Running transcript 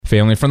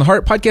Family from the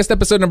Heart podcast,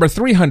 episode number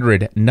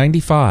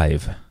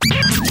 395.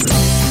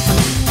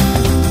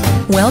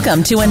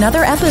 Welcome to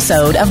another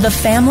episode of The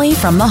Family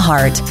from the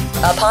Heart,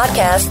 a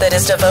podcast that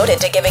is devoted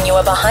to giving you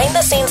a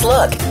behind-the-scenes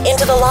look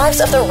into the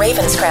lives of the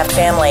Ravenscraft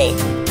family,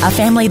 a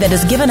family that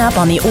has given up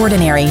on the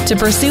ordinary to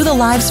pursue the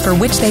lives for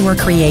which they were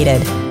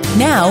created.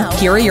 Now,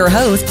 here are your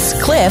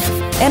hosts, Cliff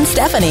and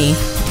Stephanie.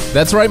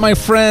 That's right, my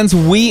friends.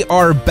 We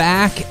are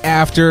back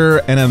after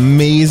an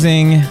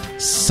amazing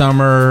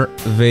summer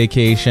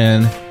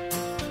vacation.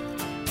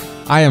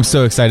 I am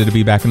so excited to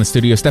be back in the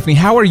studio. Stephanie,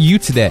 how are you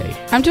today?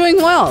 I'm doing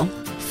well.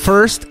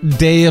 First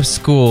day of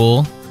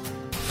school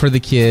for the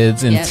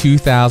kids in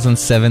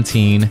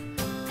 2017.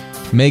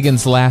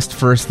 Megan's last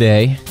first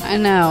day. I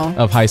know.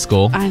 Of high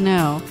school. I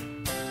know.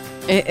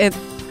 I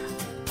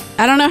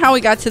don't know how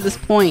we got to this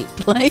point.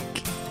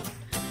 Like,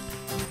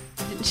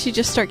 didn't she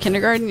just start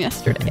kindergarten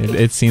yesterday?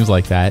 It seems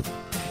like that.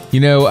 You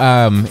know,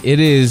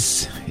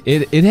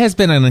 it has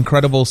been an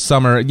incredible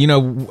summer. You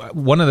know,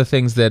 one of the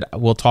things that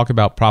we'll talk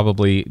about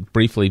probably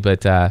briefly,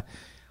 but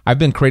I've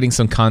been creating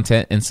some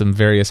content in some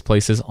various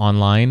places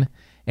online,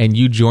 and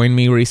you joined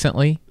me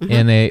recently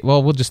in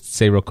we'll just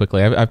say real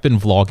quickly, I've been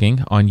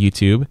vlogging on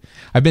YouTube.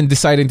 I've been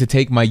deciding to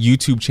take my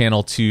YouTube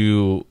channel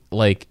to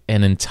like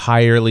an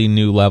entirely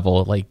new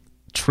level, like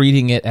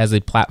treating it as a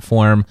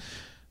platform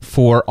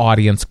for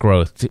audience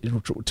growth,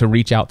 to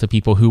reach out to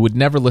people who would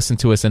never listen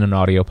to us in an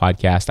audio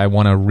podcast. I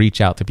want to reach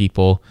out to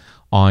people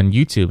on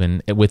YouTube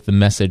and with the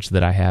message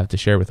that I have to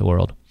share with the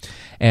world.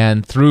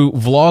 And through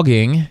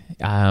vlogging,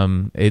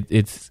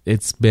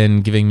 it's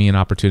been giving me an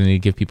opportunity to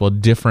give people a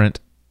different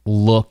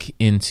look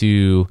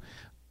into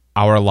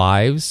our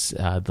lives,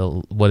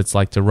 what it's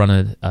like to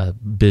run a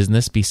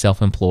business, be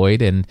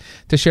self-employed, and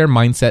to share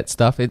mindset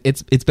stuff.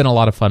 It's been a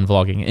lot of fun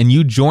vlogging. And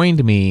you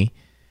joined me.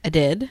 I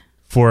did.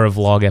 For a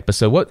vlog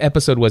episode. What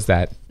episode was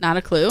that? Not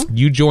a clue.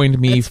 You joined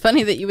me. It's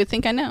funny that you would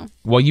think I know.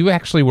 Well, you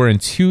actually were in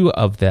two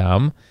of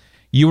them.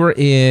 You were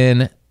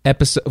in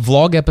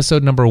vlog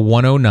episode number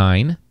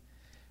 109,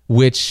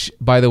 which,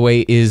 by the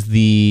way, is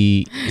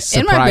the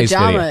surprise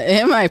video.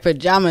 In my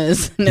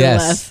pajamas, no yes,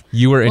 less.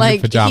 You were in your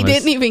pajamas. He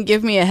didn't even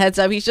give me a heads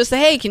up. He's just,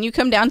 hey, can you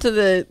come down to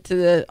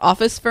the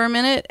office for a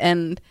minute?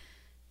 And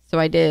so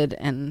I did,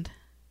 and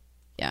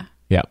yeah.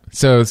 Yeah.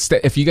 So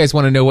if you guys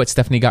want to know what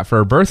Stephanie got for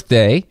her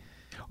birthday,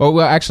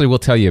 well, actually, we'll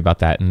tell you about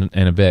that in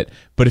a bit.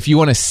 But if you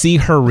want to see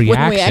her reaction...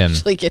 When we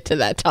actually get to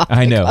that topic.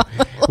 I know.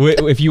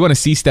 If you want to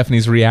see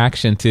Stephanie's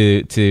reaction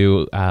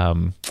to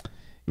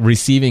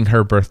receiving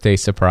her birthday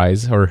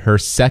surprise, or her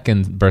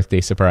second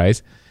birthday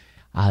surprise,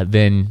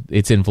 then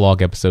it's in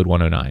vlog episode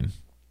 109.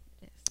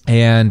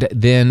 And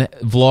then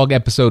vlog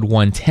episode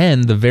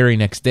 110, the very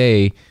next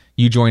day,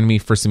 you joined me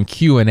for some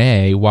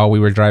Q&A while we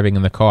were driving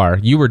in the car.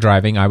 You were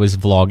driving, I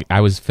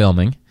was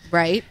filming.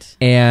 Right.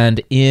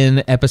 And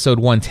in episode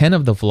 110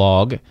 of the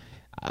vlog,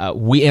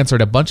 we answered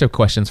a bunch of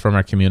questions from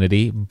our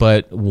community,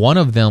 but one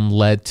of them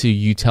led to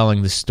you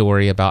telling the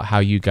story about how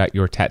you got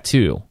your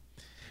tattoo,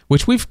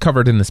 which we've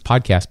covered in this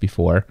podcast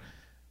before.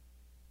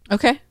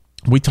 Okay.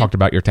 We talked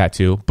about your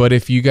tattoo, but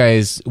if you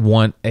guys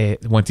want to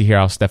hear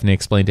how Stephanie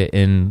explained it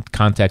in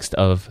context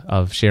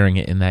of sharing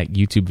it in that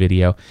YouTube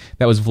video,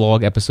 that was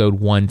vlog episode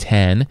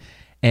 110.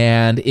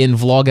 And in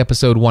vlog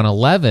episode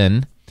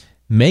 111...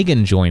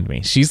 Megan joined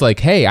me. She's like,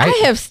 hey, I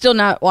have still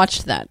not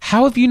watched that.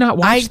 How have you not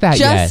watched that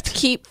yet? I just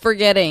keep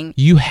forgetting.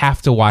 You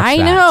have to watch that.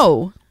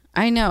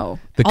 I know.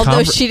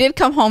 Although she did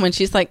come home and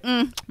she's like,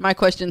 my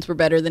questions were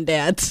better than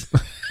Dad's.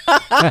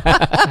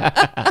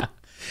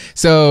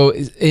 So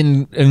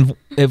in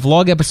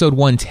vlog episode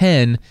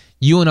 110,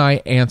 you and I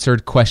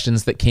answered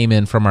questions that came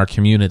in from our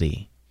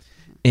community.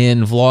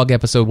 In vlog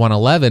episode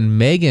 111,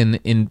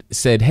 Megan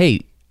said,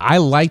 hey, I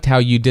liked how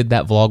you did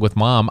that vlog with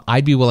Mom.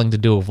 I'd be willing to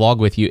do a vlog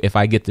with you if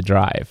I get to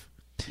drive.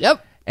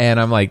 Yep. And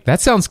I'm like, that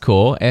sounds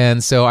cool.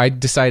 And so I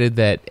decided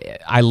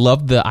that I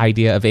loved the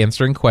idea of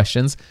answering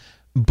questions,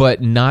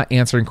 but not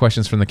answering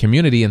questions from the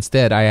community.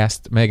 Instead, I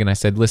asked Megan, I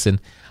said, listen,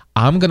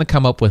 I'm going to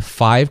come up with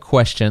 5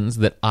 questions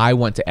that I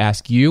want to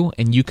ask you,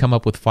 and you come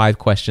up with 5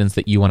 questions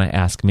that you want to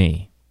ask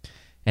me.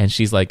 And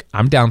she's like,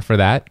 I'm down for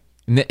that.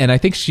 And I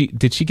think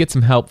did she get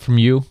some help from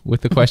you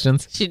with the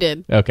questions? She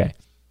did. Okay.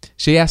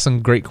 She asked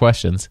some great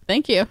questions.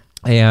 Thank you.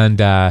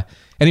 And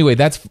anyway,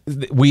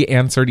 we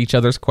answered each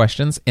other's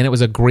questions, and it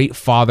was a great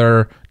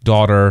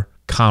father-daughter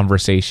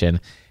conversation.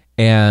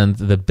 And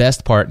the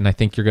best part, and I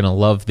think you're going to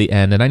love the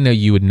end, and I know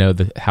you would know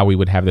how we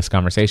would have this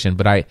conversation,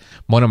 but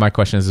one of my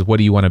questions is, what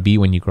do you want to be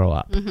when you grow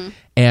up? Mm-hmm.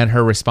 And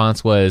her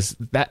response was,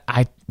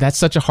 that's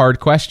such a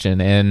hard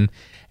question. And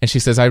she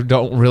says, I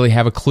don't really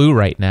have a clue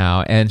right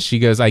now. And she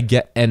goes,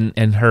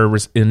 and her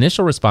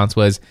initial response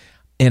was,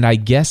 and I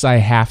guess I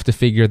have to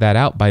figure that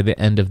out by the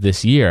end of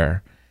this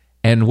year.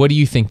 And what do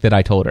you think that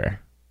I told her?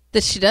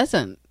 That she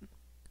doesn't.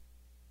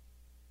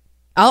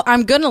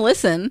 I'm going to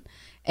listen,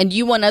 and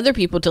you want other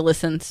people to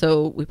listen,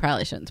 so we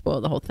probably shouldn't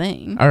spoil the whole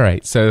thing. All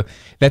right, so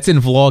that's in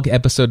vlog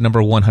episode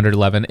number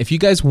 111. If you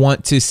guys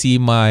want to see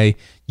my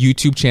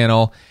YouTube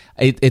channel,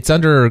 It's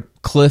under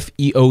Cliff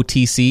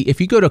EOTC. If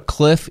you go to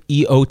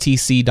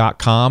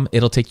cliffeotc.com,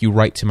 it'll take you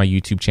right to my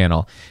YouTube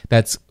channel.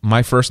 That's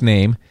my first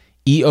name,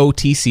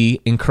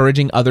 EOTC,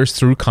 encouraging others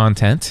through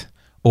content.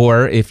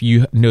 Or if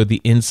you know the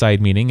inside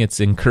meaning,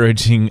 it's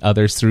encouraging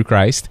others through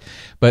Christ.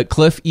 But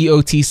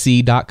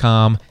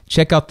cliffeotc.com.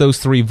 Check out those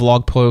 3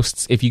 vlog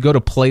posts. If you go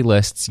to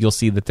playlists, you'll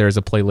see that there's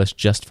a playlist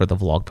just for the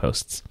vlog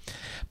posts.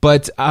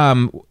 But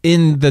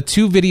in the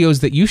 2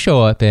 videos that you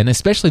show up in,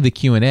 especially the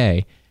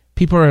Q&A,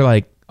 people are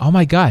like, oh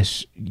my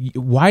gosh,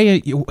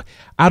 why you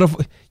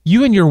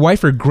and your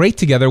wife are great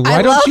together.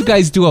 Why don't you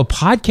guys do a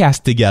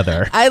podcast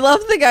together? I love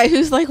the guy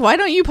who's like, why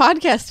don't you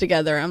podcast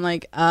together? I'm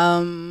like,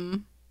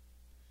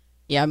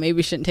 yeah, maybe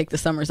we shouldn't take the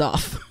summers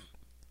off.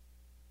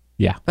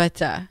 Yeah.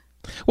 But,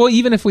 well,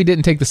 even if we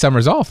didn't take the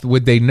summers off,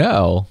 would they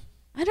know?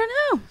 I don't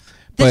know.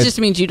 This just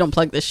means you don't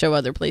plug this show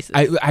other places.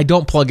 I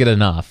don't plug it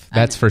enough.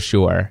 That's for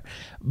sure.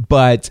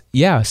 But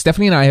yeah,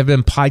 Stephanie and I have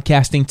been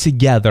podcasting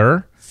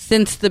together.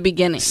 Since the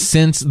beginning.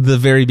 Since the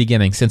very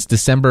beginning. Since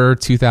December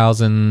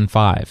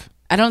 2005.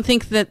 I don't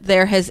think that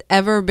there has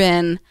ever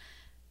been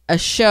a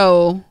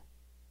show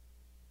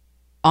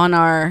on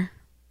our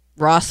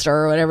roster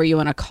or whatever you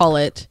want to call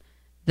it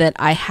that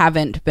I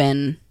haven't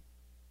been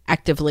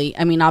actively.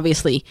 I mean,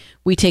 obviously,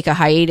 we take a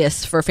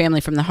hiatus for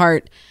Family from the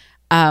Heart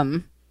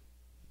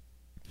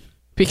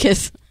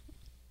because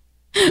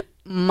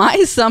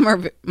my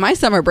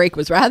summer break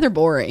was rather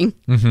boring,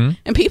 and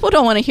people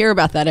don't want to hear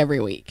about that every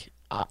week.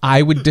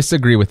 I would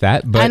disagree with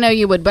that, but I know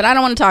you would, but I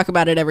don't want to talk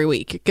about it every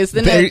week because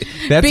then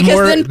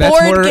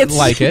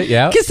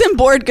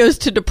Board goes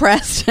to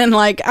depressed and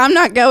like I'm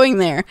not going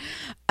there.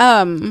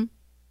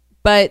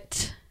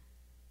 But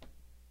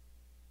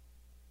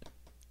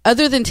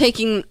other than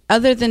taking,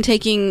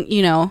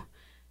 you know,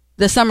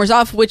 the summers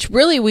off, which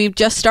really we've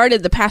just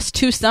started the past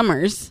 2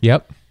 summers.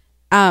 Yep.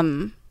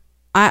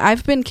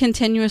 I've been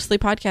continuously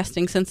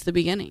podcasting since the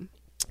beginning.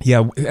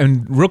 Yeah,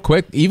 and real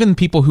quick, even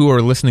people who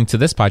are listening to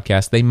this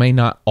podcast, they may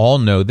not all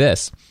know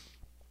this.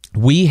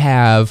 We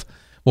have,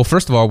 well,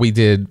 first of all, we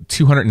did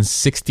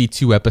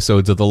 262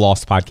 episodes of the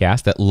Lost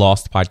Podcast at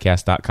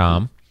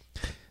lostpodcast.com.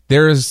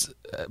 There's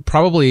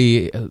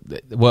probably,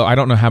 well, I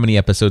don't know how many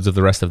episodes of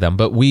the rest of them,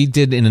 but we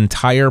did an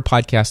entire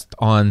podcast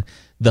on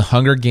the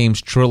Hunger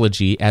Games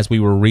trilogy as we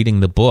were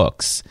reading the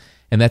books,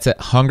 and that's at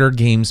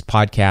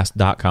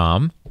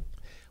hungergamespodcast.com.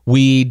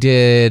 We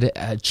did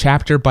a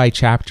chapter by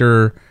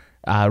chapter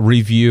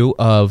review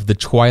of the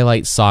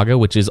Twilight Saga,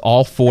 which is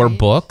all 4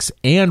 books,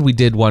 and we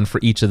did one for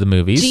each of the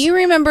movies. Do you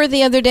remember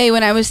the other day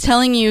when I was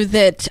telling you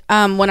that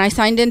when I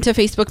signed into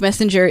Facebook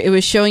Messenger, it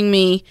was showing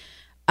me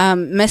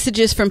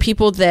messages from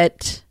people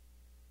that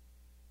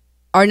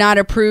are not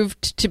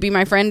approved to be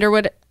my friend or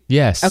what?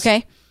 Yes.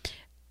 Okay.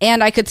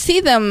 And I could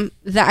see them.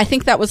 That I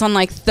think that was on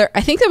like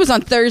I think that was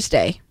on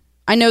Thursday.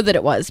 I know that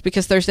it was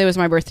because Thursday was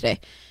my birthday,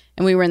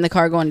 and we were in the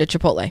car going to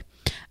Chipotle.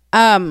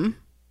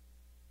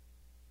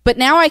 But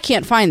now I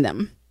can't find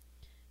them.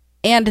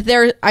 And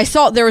I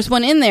saw there was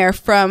one in there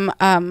from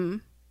a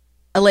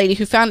lady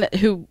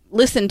who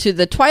listened to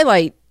the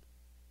Twilight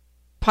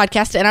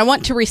podcast, and I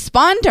want to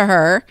respond to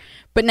her,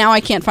 but now I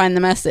can't find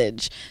the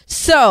message.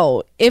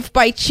 So if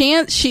by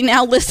chance she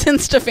now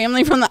listens to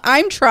Family from the,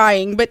 I'm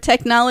trying, but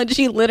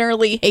technology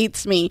literally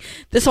hates me.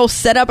 This whole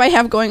setup I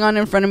have going on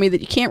in front of me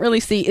that you can't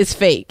really see is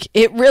fake.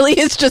 It really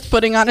is just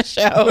putting on a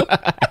show.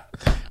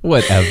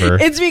 Whatever.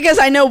 It's because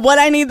I know what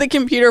I need the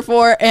computer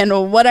for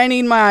and what I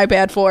need my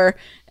iPad for,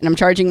 and I'm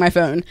charging my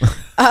phone.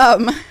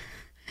 But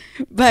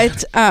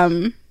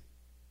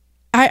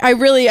I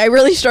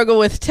really struggle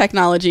with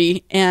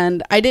technology,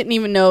 and I didn't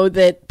even know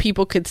that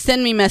people could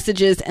send me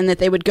messages and that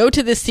they would go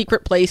to this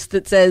secret place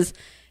that says,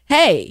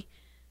 hey,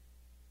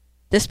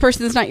 this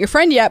person's not your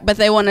friend yet, but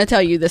they want to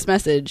tell you this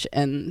message.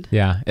 And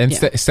yeah, and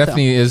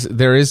Stephanie,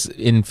 there is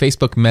in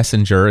Facebook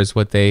Messenger is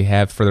what they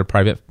have for their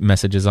private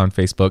messages on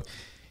Facebook.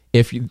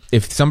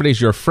 If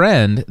somebody's your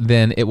friend,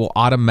 then it will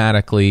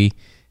automatically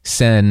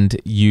send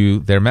you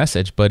their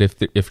message. But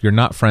if you're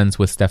not friends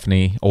with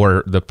Stephanie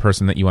or the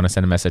person that you want to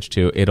send a message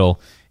to,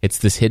 it's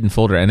this hidden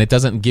folder, and it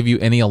doesn't give you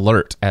any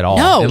alert at all.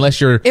 No,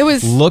 unless you're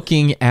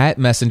looking at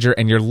Messenger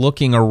and you're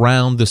looking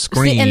around the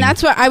screen. See, and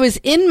that's why I was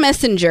in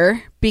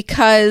Messenger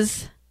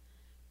because,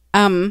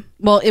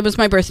 well, it was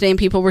my birthday and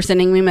people were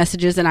sending me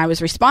messages and I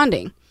was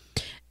responding.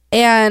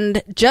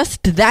 And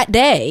just that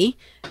day,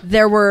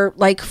 there were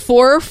like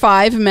 4 or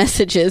 5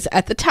 messages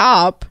at the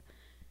top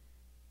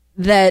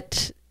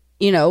that,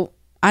 you know,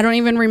 I don't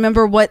even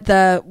remember what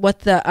the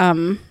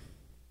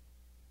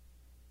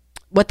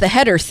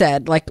header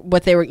said, like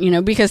what they were, you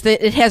know, because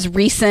it has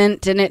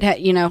recent and it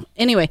had, you know,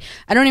 anyway,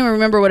 I don't even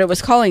remember what it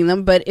was calling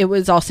them, but it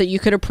was also, you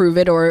could approve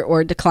it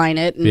or decline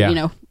it and, you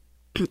know,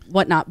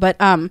 whatnot. But,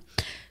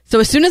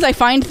 so as soon as I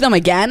find them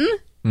again,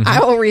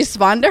 I will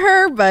respond to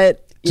her,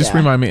 but just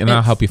remind me and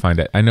I'll help you find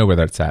it. I know where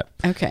that's at.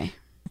 Okay.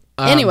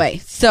 Anyway,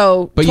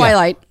 so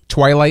Twilight. Yeah,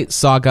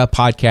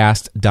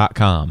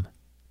 TwilightSagaPodcast.com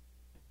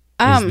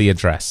is the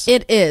address.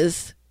 It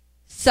is.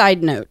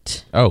 Side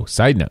note. Oh,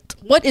 side note.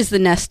 What is the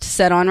Nest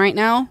set on right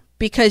now?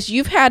 Because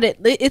you've had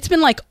it's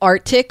been like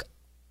Arctic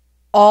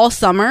all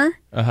summer.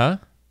 Uh-huh.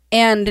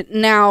 And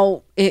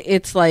now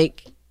it's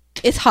like,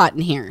 it's hot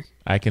in here.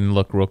 I can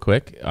look real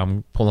quick.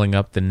 I'm pulling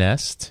up the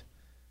Nest.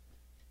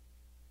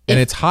 And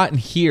it's hot in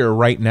here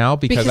right now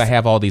because I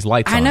have all these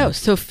lights on. I know.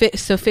 So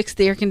fix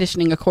the air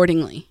conditioning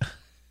accordingly.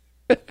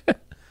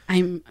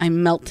 I'm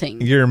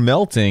melting. You're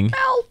melting.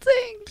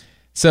 Melting.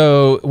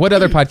 So, what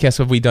other podcasts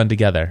have we done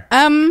together?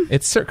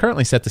 It's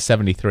currently set to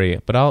 73,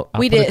 but I'll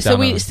we put did. it down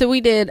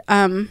We did.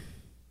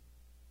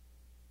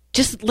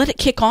 Just let it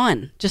kick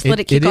on. Just let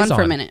it kick on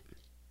for a minute.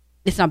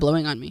 It's not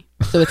blowing on me,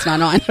 so it's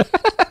not on.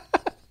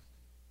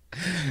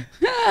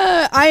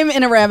 I'm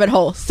in a rabbit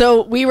hole.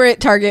 So we were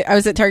at Target. I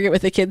was at Target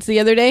with the kids the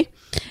other day,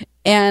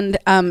 and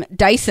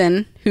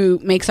Dyson, who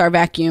makes our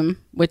vacuum,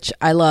 which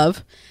I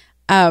love,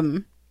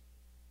 has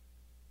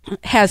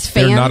fans.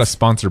 They're not a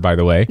sponsor, by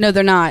the way. No,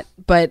 they're not,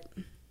 but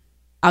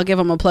I'll give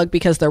them a plug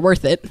because they're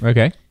worth it.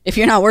 Okay. If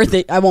you're not worth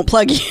it, I won't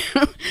plug you.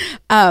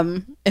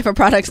 If a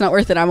product's not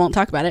worth it, I won't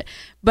talk about it.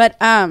 But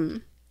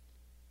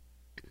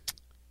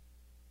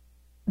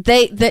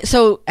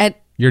so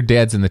at your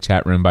dad's in the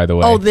chat room, by the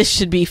way. Oh, this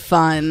should be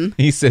fun.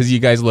 He says you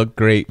guys look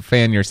great.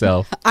 Fan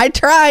yourself. I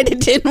tried. It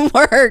didn't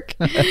work.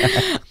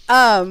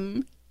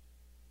 So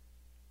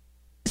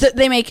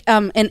they make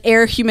an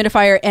air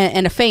humidifier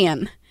and a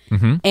fan.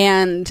 Mm-hmm.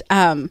 And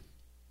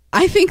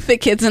I think the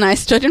kids and I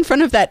stood in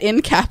front of that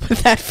end cap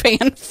with that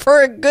fan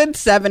for a good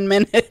 7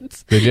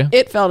 minutes. Did you?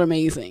 It felt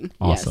amazing.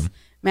 Awesome. Yes.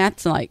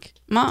 Matt's like,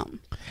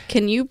 Mom,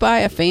 can you buy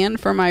a fan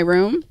for my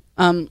room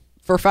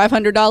for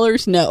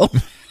 $500? No.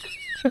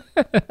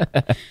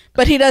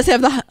 But he does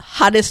have the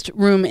hottest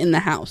room in the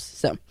house,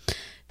 so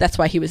that's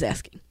why he was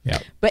asking. Yeah.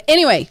 But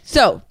anyway,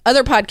 so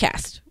other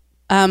podcast,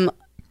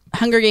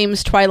 Hunger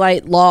Games,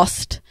 Twilight,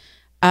 Lost.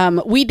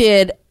 We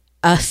did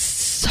a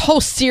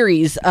whole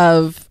series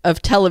of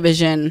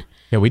television.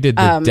 Yeah, we did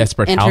the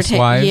Desperate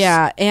Housewives.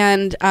 Yeah,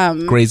 and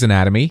Grey's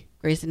Anatomy.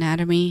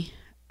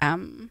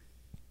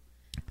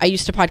 I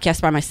used to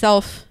podcast by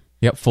myself.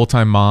 Yep,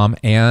 Full-Time Mom,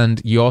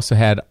 and you also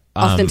had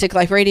Authentic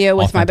Life Radio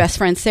with my best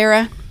friend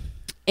Sarah.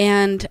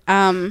 And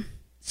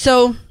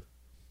so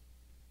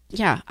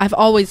yeah, I've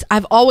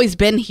always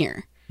been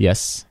here.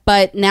 Yes.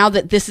 But now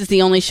that this is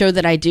the only show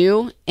that I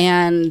do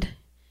and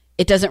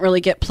it doesn't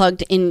really get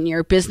plugged in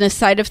your business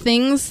side of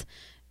things,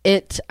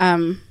 it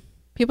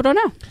people don't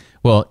know.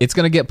 Well, it's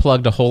going to get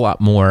plugged a whole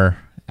lot more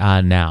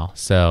now.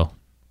 So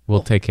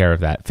we'll take care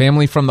of that.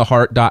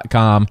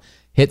 FamilyFromTheHeart.com.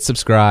 Hit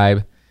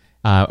subscribe.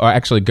 Or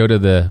actually go to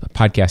the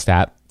podcast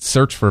app,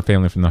 search for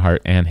Family from the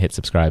Heart, and hit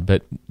subscribe.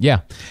 But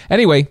yeah.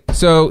 Anyway,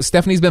 so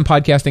Stephanie's been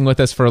podcasting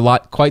with us for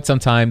quite some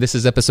time. This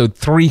is episode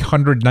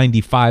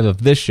 395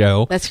 of this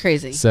show. That's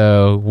crazy.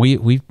 So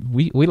we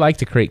like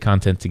to create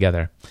content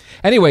together.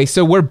 Anyway,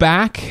 so we're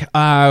back.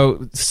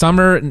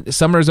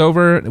 Summer's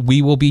over.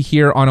 We will be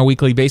here on a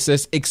weekly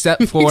basis,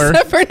 except for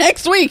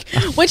next week,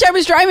 which I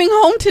was driving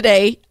home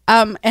today,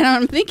 and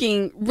I'm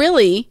thinking,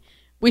 really,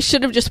 we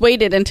should have just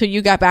waited until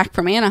you got back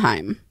from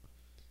Anaheim.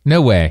 No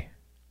way.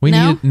 We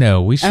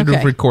should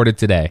have recorded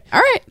today. All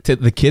right.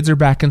 The kids are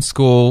back in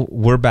school.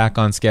 We're back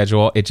on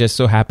schedule. It just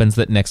so happens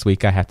that next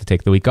week I have to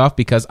take the week off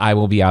because I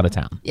will be out of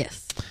town.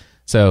 Yes.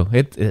 So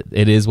it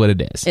is what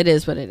it is. It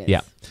is what it is.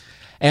 Yeah.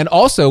 And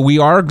also, we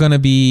are going to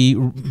be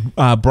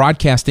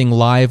broadcasting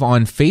live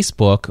on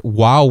Facebook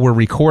while we're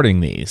recording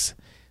these.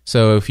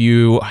 So if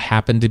you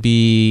happen to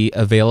be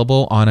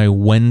available on a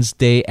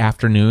Wednesday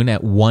afternoon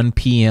at 1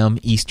 p.m.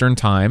 Eastern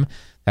Time,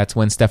 that's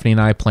when Stephanie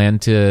and I plan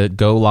to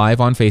go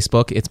live on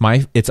Facebook. It's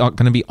going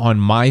to be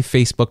on my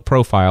Facebook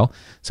profile.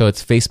 So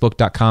it's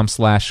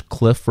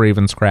facebook.com/Cliff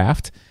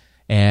Ravenscraft.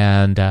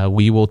 And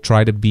we will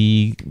try to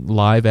be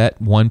live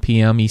at 1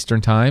 p.m. Eastern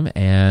Time.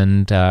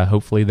 And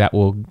hopefully that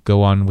will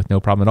go on with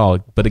no problem at all.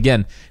 But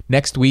again,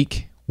 next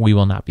week, we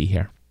will not be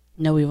here.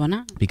 No, we will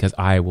not. Because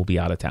I will be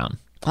out of town.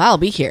 Well, I'll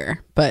be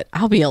here, but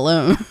I'll be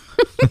alone.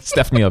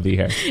 Stephanie will be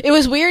here. It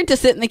was weird to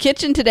sit in the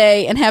kitchen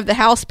today and have the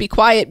house be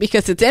quiet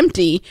because it's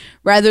empty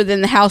rather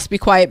than the house be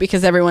quiet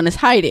because everyone is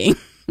hiding.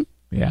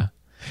 Yeah.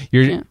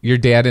 Your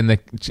dad in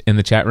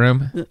the chat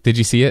room, did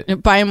you see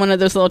it? Buying one of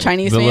those little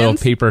Chinese fans? Little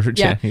paper.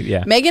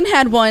 Yeah. Megan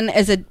had one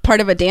as a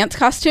part of a dance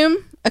costume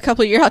a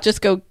couple of years. I'll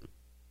just go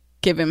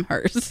give him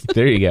hers.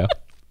 There you go.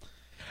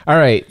 All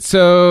right.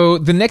 So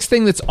the next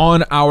thing that's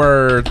on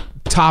our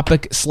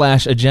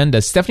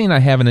topic/agenda, Stephanie and I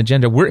have an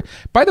agenda.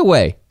 By the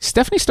way,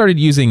 Stephanie started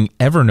using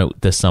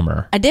Evernote this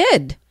summer. I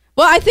did.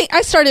 Well, I think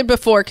I started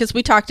before because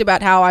we talked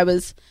about how I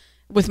was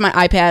with my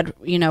iPad.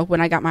 You know, when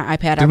I got my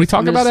iPad, did we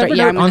talk about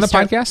Evernote on the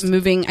podcast?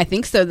 Moving, I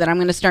think so. That I'm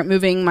going to start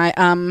moving my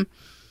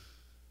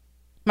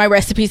my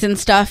recipes and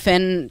stuff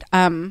and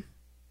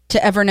to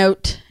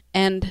Evernote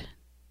and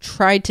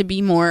try to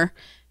be more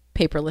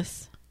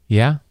paperless.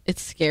 Yeah,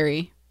 it's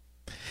scary.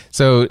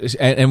 So,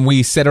 and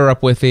we set her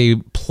up with a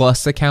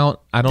Plus account.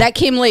 That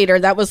came later.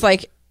 That was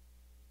like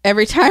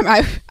every time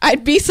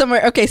I'd be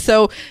somewhere. Okay,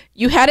 so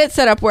you had it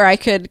set up where I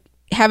could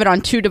have it on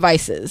 2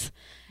 devices.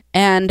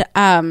 And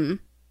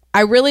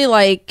I really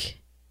like,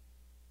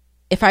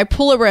 if I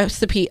pull a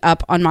recipe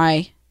up on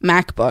my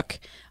MacBook,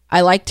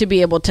 I like to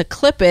be able to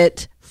clip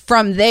it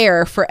from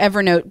there for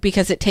Evernote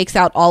because it takes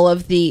out all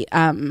of the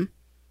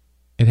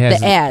the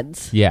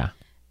ads. Yeah.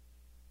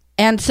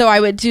 And so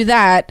I would do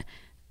that,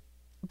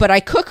 but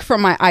I cook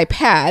from my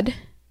iPad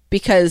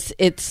because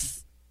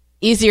it's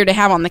easier to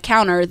have on the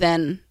counter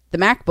than the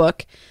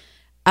MacBook.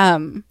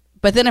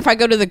 But then if I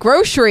go to the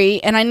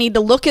grocery and I need to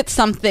look at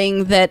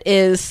something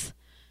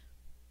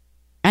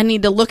I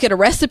need to look at a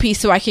recipe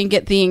so I can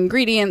get the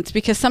ingredients,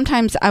 because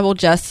sometimes I will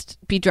just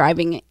be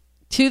driving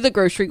to the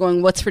grocery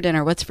going, what's for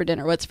dinner? What's for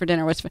dinner? What's for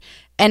dinner?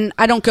 And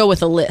I don't go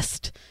with a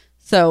list.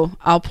 So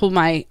I'll pull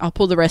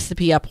the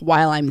recipe up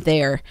while I'm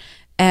there.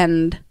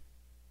 And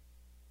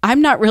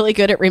I'm not really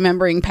good at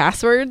remembering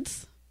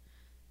passwords.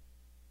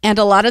 And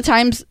a lot of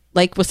times,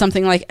 like with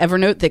something like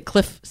Evernote that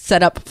Cliff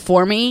set up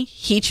for me,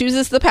 he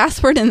chooses the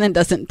password and then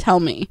doesn't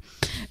tell me.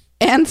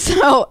 And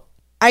so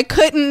I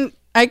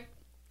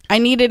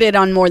needed it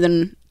on more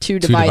than two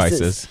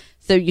devices.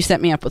 So you set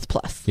me up with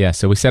Plus. Yeah,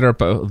 so we set her up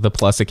the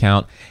Plus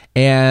account.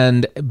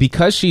 And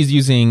because she's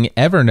using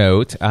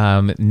Evernote,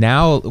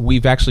 now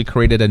we've actually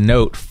created a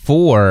note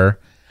for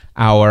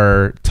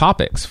our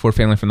topics for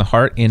Family from the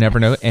Heart in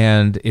Evernote.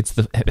 And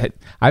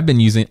I've been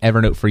using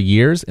Evernote for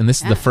years, and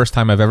this is the first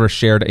time I've ever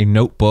shared a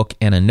notebook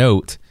and a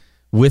note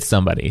with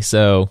somebody.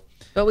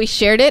 But we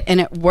shared it, and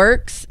it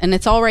works, and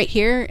it's all right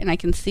here, and I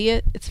can see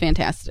it. It's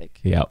fantastic.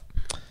 Yep.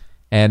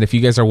 And if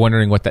you guys are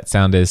wondering what that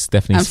sound is,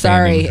 Stephanie's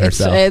fanning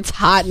herself. It's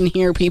hot in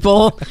here,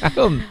 people. I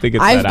don't think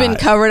it's I've that been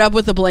hot. covered up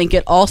with a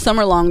blanket all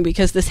summer long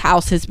because this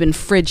house has been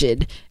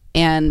frigid.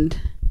 And,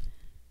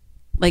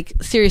 like,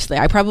 seriously,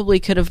 I probably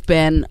could have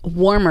been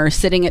warmer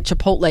sitting at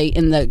Chipotle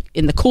in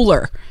the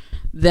cooler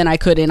than I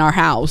could in our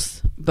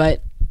house.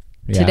 But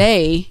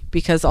today,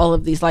 because all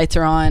of these lights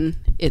are on,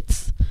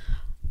 it's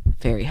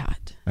very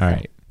hot. All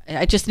right.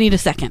 I just need a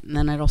second, and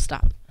then it'll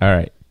stop. All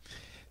right.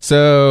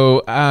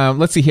 So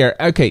let's see here.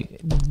 Okay,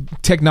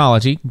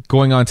 technology.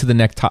 Going on to the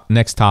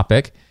next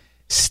topic.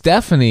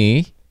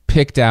 Stephanie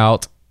picked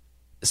out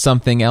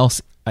something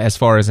else as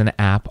far as an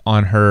app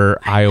on her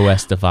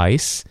iOS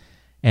device,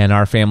 and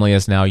our family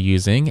is now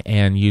using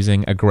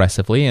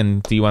aggressively.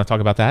 And do you want to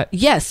talk about that?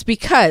 Yes,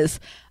 because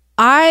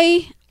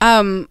I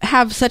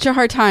have such a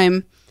hard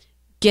time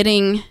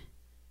getting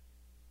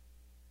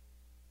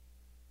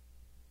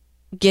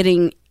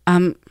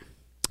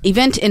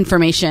event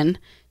information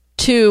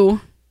to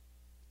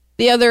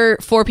the other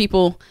 4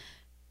 people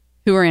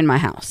who are in my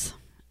house.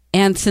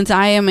 And since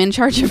I am in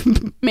charge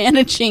of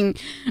managing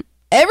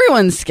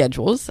everyone's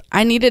schedules,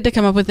 I needed to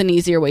come up with an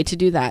easier way to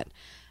do that.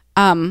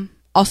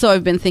 Also,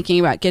 I've been thinking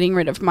about getting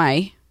rid of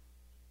my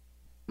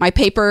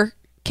paper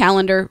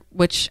calendar,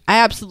 which I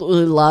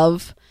absolutely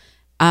love,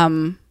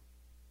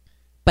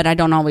 but I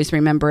don't always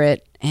remember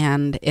it,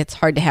 and it's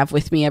hard to have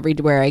with me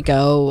everywhere I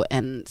go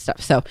and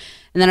stuff. So,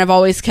 and then I've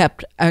always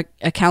kept a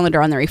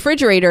calendar on the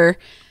refrigerator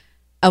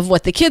of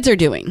what the kids are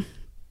doing.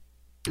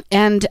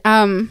 And,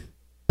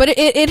 but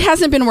it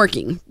hasn't been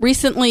working.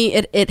 Recently,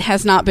 it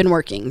has not been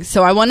working.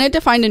 So I wanted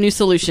to find a new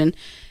solution,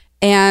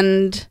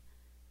 and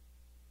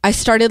I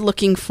started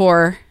looking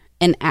for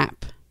an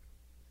app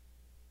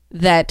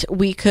that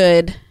we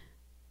could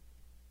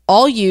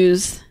all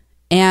use,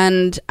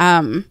 and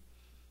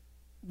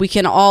we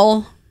can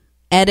all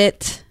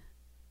edit,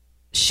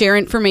 share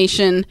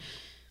information,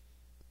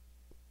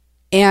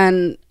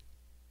 and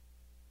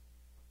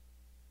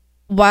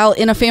while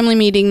in a family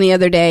meeting the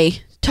other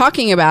day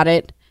talking about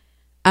it,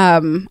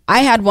 I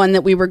had one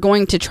that we were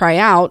going to try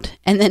out,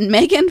 and then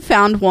Megan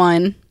found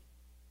one.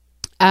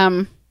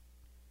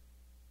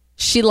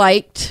 She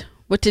liked,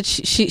 what did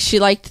she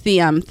liked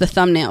the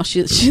thumbnail.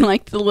 She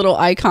liked the little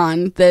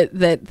icon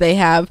that they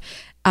have,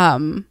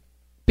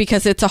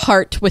 because it's a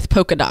heart with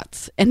polka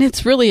dots, and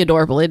it's really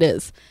adorable. It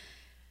is.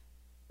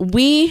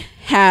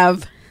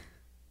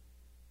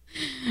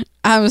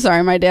 I'm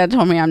sorry, my dad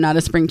told me I'm not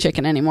a spring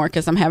chicken anymore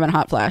because I'm having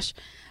hot flash.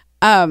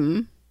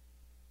 I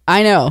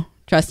know,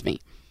 trust me.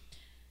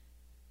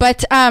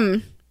 But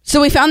so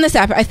we found this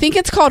app. I think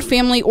it's called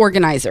Family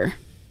Organizer.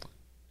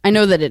 I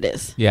know that it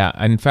is. Yeah,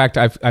 in fact,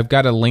 I've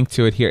got a link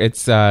to it here.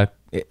 It's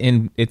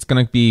it's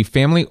going to be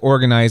Family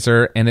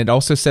Organizer, and it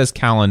also says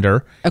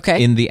calendar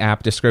in the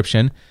app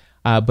description.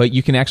 But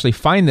you can actually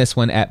find this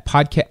one at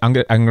podcast. I'm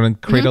going to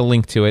create a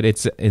link to it.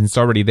 It's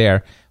already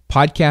there.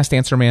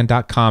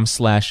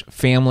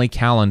 podcastanswerman.com/family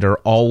calendar,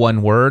 all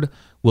one word,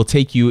 will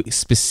take you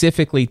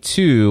specifically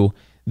to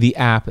the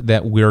app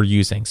that we're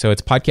using. So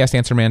it's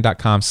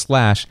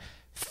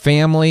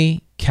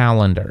podcastanswerman.com/family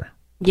calendar.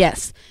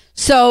 Yes.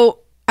 So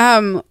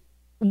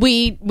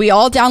we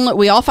all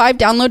 5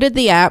 downloaded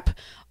the app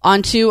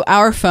onto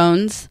our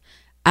phones.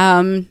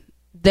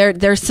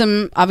 There's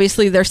some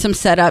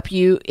setup.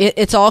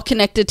 It's all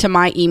connected to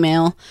my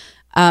email.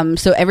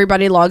 So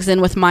everybody logs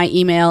in with my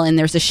email, and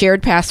there's a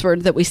shared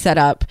password that we set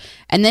up.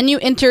 And then you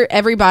enter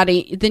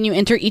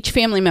each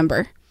family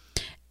member.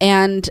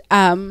 And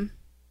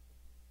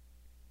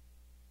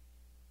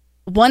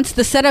once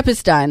the setup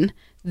is done,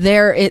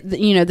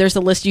 there's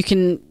a list. You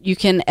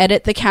can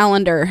edit the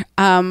calendar.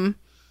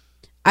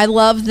 I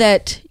love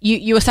that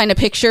you assign a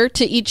picture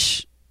to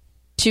each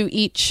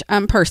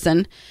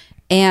person,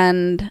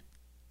 And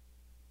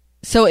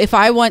so if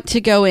I want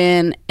to go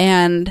in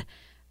and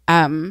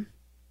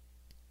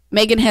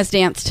Megan has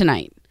dance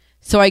tonight.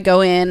 So I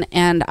go in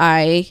and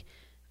I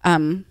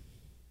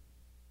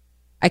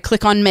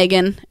click on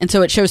Megan, and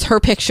so it shows her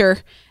picture,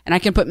 and I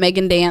can put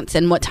Megan dance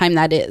and what time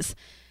that is.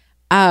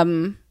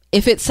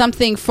 If it's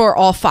something for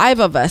all 5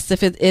 of us,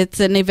 if it's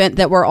an event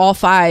that we're all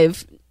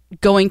 5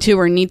 going to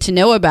or need to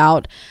know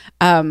about,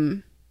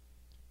 then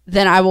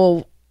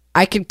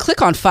I could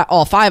click on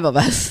all 5 of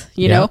us,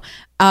 you know,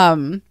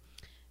 and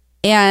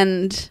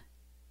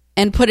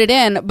put it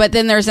in. But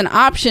then there's an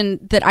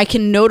option that I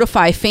can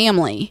notify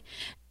family.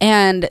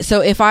 And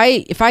so if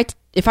I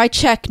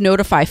check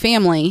notify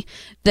family,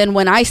 then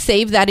when I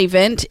save that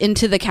event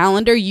into the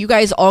calendar, you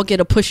guys all get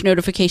a push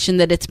notification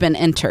that it's been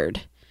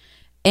entered.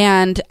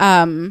 And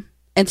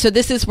so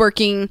this is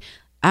working.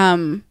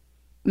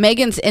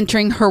 Megan's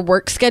entering her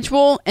work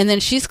schedule, and then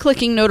she's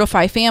clicking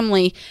notify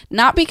family,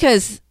 not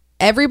because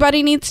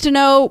everybody needs to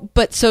know,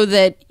 but so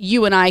that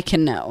you and I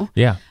can know.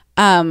 Yeah.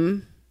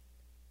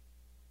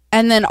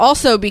 And then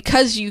also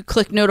because you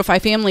click notify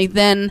family,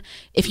 then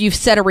if you've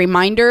set a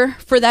reminder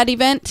for that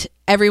event,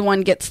 everyone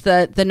gets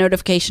the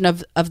notification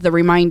of the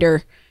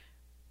reminder,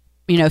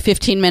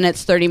 15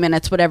 minutes, 30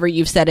 minutes, whatever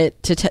you've set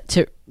it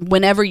to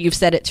whenever you've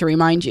set it to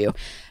remind you.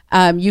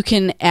 You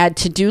can add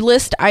to-do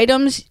list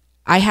items.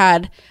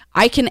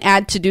 I can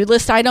add to-do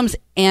list items,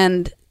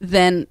 and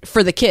then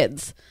for the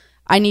kids,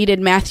 I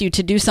needed Matthew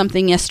to do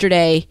something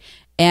yesterday,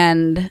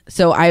 and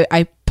so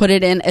I put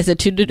it in as a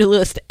to-do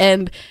list,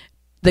 and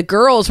the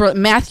girls were,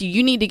 Matthew,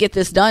 you need to get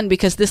this done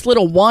because this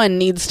little one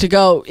needs to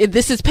go.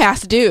 This is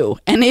past due,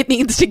 and it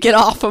needs to get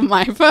off of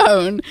my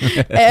phone.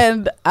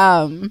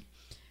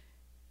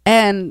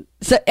 And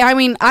so, I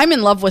mean, I'm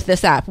in love with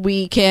this app.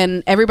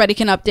 Everybody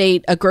can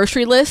update a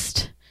grocery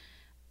list,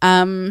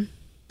 the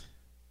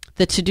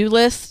to-do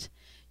list.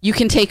 You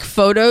can take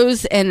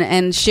photos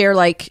and share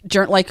like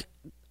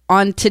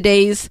on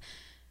today's,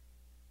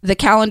 the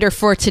calendar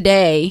for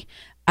today.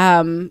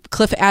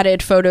 Cliff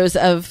added photos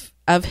of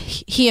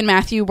he and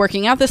Matthew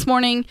working out this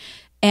morning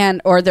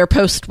or their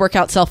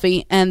post-workout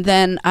selfie. And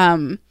then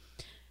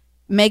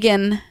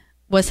Megan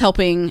was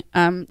helping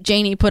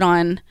Janie put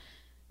on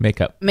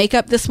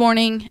makeup this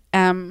morning,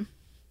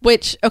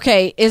 which,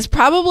 is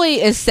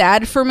probably as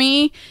sad for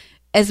me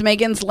as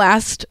Megan's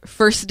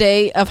first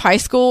day of high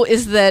school,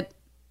 is that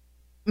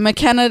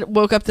McKenna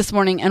woke up this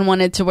morning and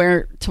wanted to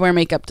wear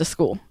makeup to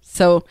school.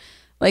 So,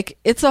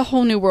 it's a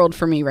whole new world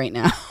for me right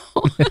now.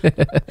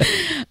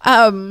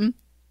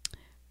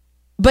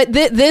 But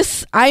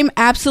this, I'm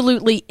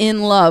absolutely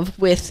in love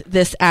with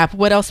this app.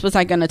 What else was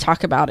I going to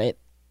talk about it?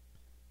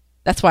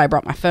 That's why I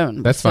brought my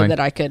phone. That's fine. So that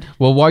I could.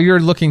 Well, while you're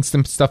looking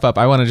some stuff up,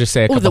 I want to just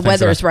say a couple things. The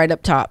weather's right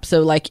up top.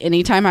 So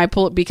anytime I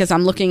pull it, because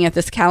I'm looking at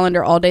this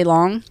calendar all day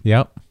long.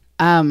 Yep.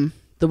 The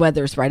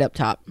weather's right up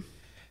top.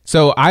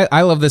 So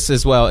I love this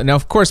as well. Now,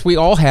 of course, we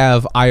all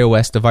have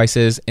iOS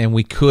devices, and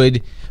we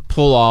could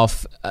pull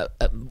off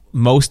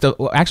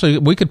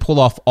we could pull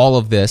off all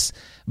of this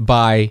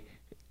by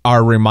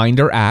our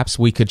reminder apps.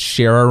 We could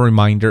share our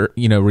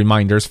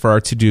reminders for our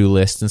to-do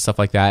lists and stuff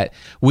like that.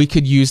 We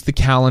could use the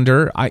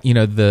calendar,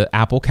 the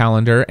Apple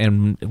Calendar,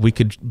 and we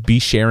could be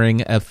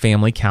sharing a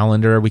family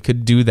calendar. We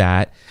could do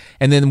that.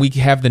 And then we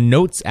have the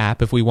Notes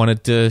app if we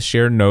wanted to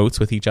share notes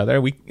with each other.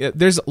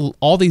 There's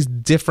all these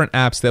different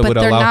apps that would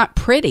allow. But they're not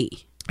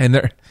pretty.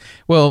 And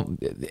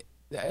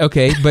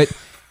okay, but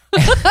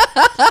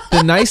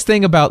the nice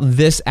thing about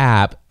this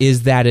app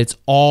is that it's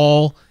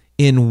all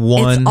in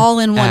one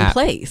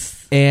place.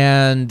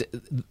 And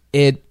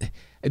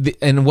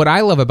what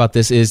I love about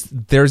this is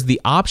there's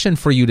the option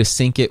for you to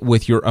sync it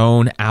with your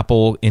own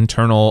Apple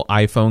internal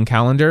iPhone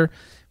calendar,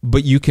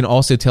 but you can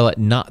also tell it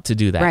not to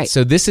do that. Right.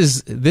 So this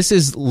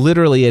is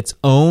literally its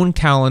own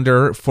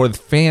calendar for the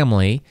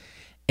family,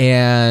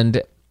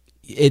 and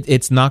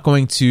it's not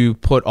going to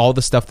put all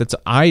the stuff that's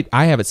I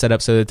have it set up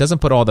so it doesn't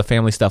put all the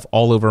family stuff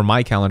all over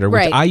my calendar,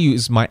 which I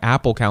use my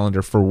Apple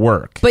Calendar for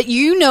work. But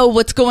you know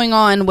what's going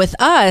on with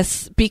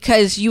us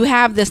because you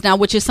have this now,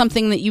 which is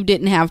something that you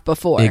didn't have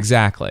before.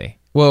 Exactly.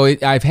 Well,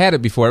 I've had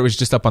it before. It was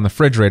just up on the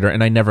refrigerator,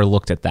 and I never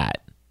looked at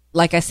that.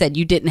 Like I said,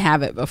 you didn't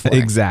have it before.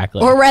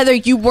 Exactly. Or rather,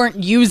 you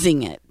weren't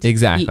using it.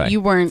 Exactly. You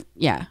weren't,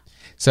 yeah.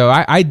 So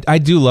I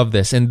do love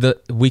this, and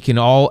we can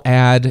all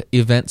add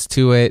events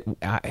to it.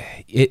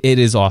 It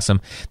is awesome.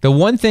 The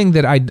one thing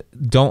that I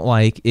don't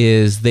like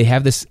is they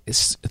have this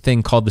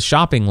thing called the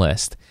shopping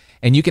list,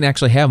 and you can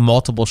actually have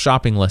multiple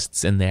shopping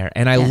lists in there.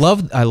 And I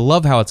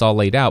love how it's all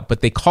laid out,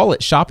 but they call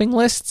it shopping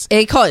lists.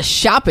 They call it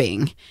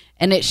shopping,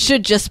 and it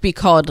should just be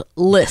called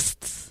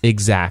lists.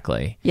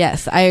 Exactly.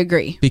 Yes, I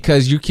agree.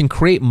 Because you can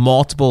create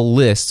multiple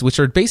lists, which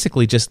are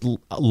basically just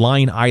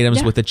line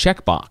items with a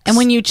checkbox. And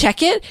when you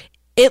check it,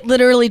 it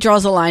literally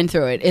draws a line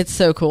through it. It's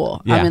so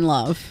cool. Yeah. I'm in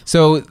love.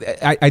 So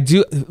I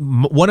do.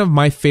 One of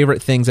my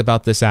favorite things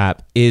about this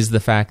app is the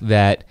fact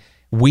that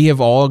we have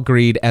all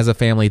agreed as a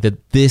family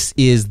that this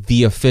is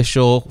the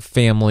official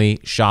family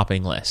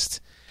shopping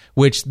list,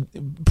 which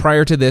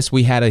prior to this,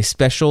 we had a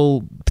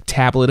special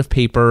tablet of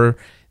paper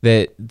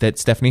that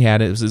Stephanie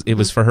had. It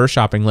was for her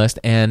shopping list,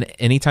 and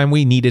anytime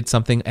we needed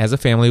something as a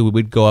family, we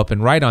would go up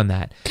and write on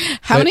that.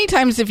 How many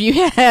times have you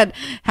had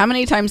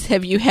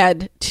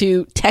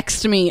to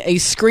text me a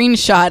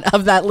screenshot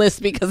of that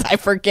list because I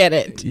forget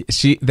it?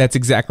 That's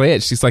exactly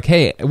it. She's like,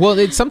 hey,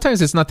 well,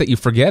 sometimes it's not that you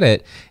forget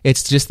it.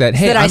 It's just that,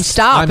 hey, I'm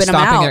stopping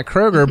at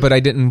Kroger, but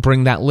I didn't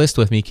bring that list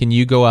with me. Can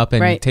you go up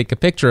and take a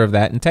picture of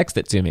that and text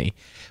it to me?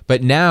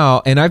 But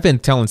now, and I've been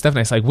telling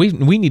Stephanie, it's like, we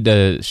need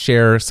to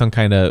share some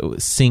kind of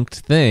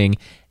synced thing.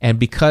 And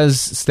because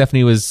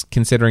Stephanie was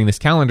considering this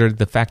calendar,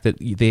 the fact that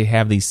they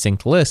have these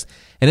synced lists,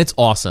 and it's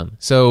awesome.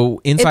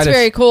 So inside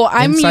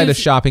of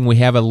shopping, we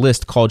have a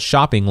list called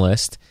Shopping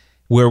List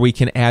where we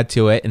can add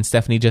to it, and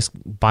Stephanie just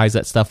buys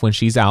that stuff when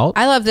she's out.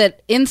 I love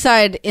that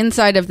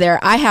inside of there,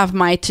 I have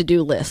my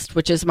to-do list,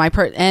 which is my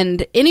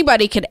and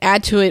anybody could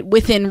add to it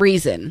within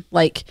reason.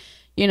 Like,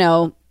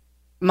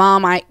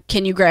 Mom,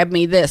 can you grab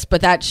me this?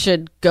 But that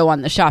should go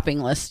on the shopping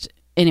list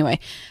anyway.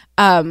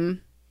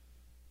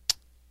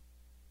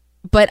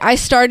 But I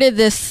started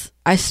this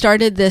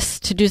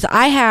to-do.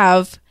 I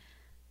have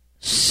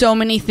so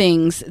many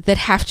things that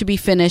have to be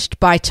finished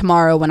by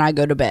tomorrow when I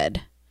go to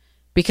bed,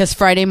 because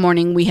Friday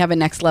morning we have a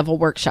next level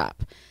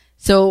workshop.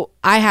 So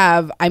I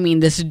have,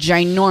 this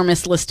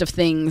ginormous list of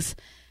things,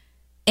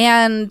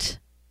 and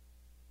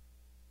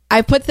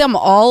I put them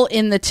all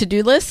in the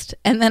to-do list,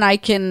 and then I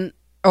can,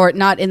 or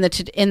not in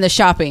the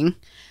shopping,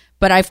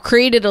 but I've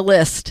created a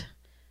list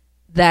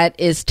that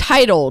is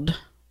titled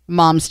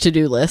Mom's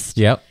To-Do List.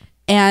 Yep.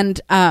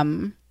 And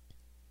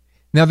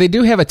now they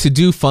do have a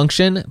to-do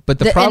function, but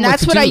the problem, and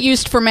that's what I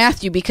used for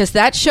Matthew, because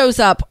that shows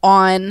up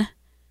on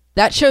the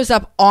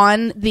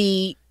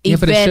event. Yeah,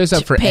 but it shows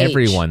up for page.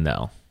 Everyone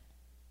though.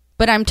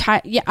 But I'm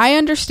tired. Yeah, I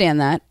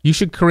understand that. You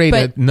should create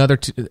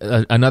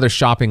another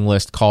shopping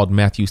list called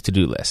Matthew's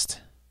To-Do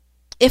List.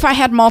 If I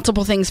had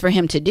multiple things for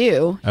him to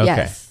do, okay.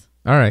 Yes.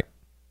 All right.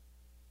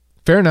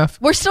 Fair enough.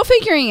 We're still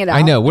figuring it out.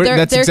 I know.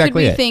 That's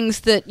exactly it. There could be things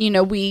that,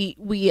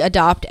 we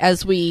adopt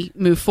as we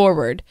move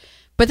forward.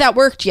 But that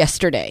worked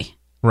yesterday.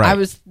 Right.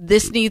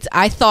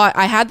 I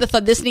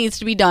thought this needs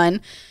to be done.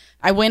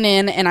 I went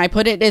in and I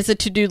put it as a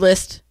to-do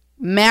list.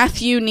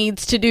 Matthew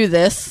needs to do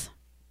this.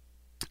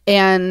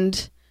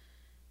 And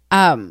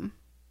then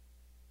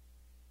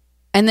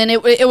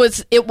it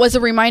was a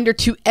reminder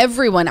to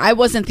everyone. I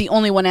wasn't the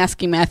only one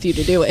asking Matthew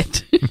to do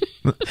it.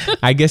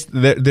 I guess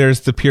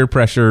there's the peer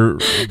pressure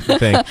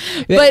thing,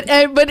 but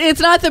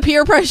it's not the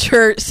peer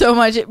pressure so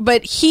much.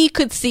 But he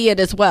could see it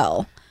as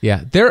well.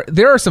 Yeah,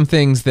 there are some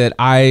things that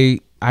I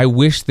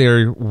wish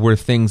there were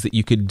things that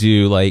you could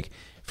do. Like,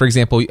 for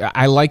example,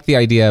 I like the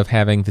idea of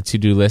having the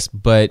to-do list,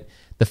 but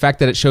the fact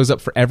that it shows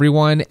up for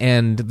everyone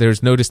and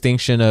there's no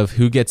distinction of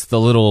who gets the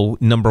little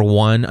number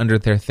 1 under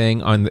their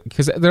thing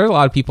because there are a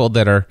lot of people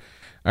that are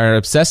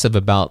obsessive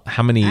about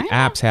how many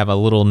apps have a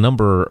little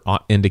number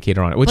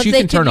indicator on it, which you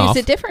can turn off.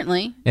 Use it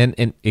differently.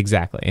 And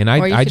exactly. And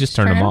I just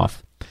turn them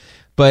off.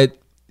 But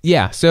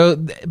yeah, so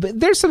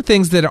there's some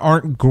things that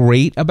aren't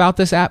great about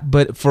this app,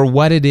 but for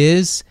what it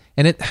is,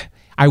 and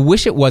I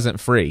wish it wasn't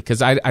free,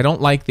 because I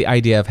don't like the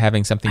idea of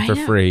having something for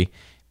free.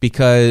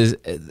 Because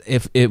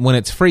when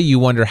it's free, you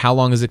wonder, how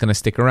long is it going to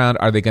stick around?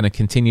 Are they going to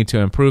continue to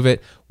improve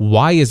it?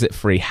 Why is it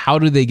free? How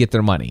do they get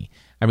their money?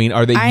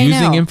 Are they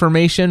using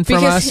information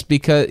from us?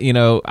 Because,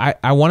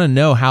 I want to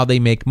know how they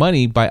make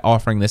money by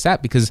offering this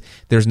app, because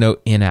there's no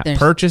in-app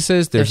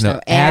purchases. There's no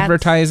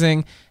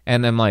advertising.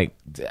 And I'm like,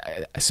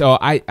 so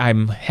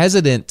I'm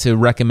hesitant to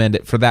recommend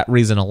it for that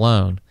reason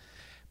alone.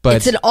 But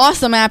it's an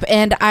awesome app,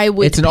 and I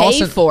would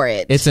pay for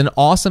it. It's an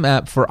awesome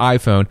app for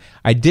iPhone.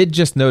 I did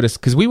just notice,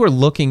 because we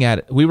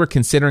were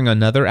considering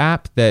another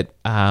app that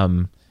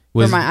was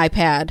for my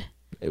iPad,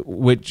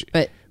 which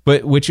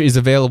is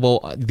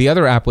available. The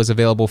other app was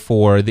available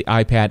for the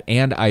iPad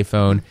and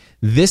iPhone.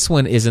 This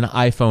one is an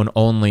iPhone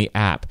only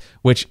app,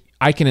 which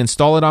I can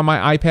install it on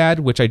my iPad,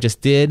 which I just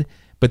did.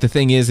 But the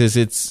thing is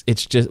it's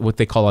just what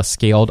they call a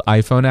scaled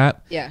iPhone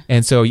app. Yeah.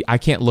 And so I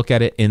can't look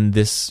at it in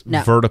this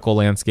vertical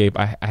landscape.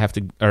 I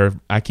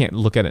can't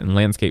look at it in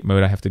landscape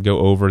mode. I have to go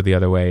over the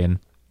other way.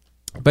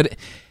 But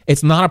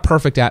it's not a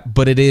perfect app,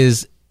 but it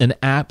is an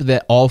app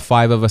that all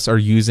 5 of us are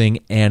using,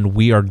 and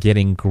we are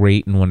getting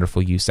great and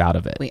wonderful use out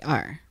of it. We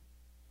are.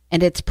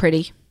 And it's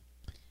pretty.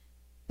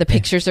 The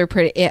pictures are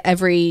pretty.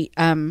 Every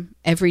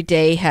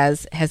day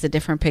has a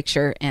different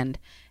picture, and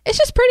it's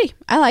just pretty.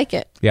 I like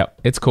it. Yeah,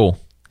 it's cool.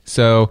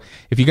 So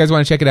if you guys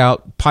want to check it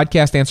out,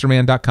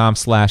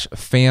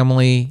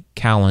 podcastanswerman.com/family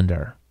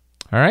calendar.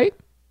 All right?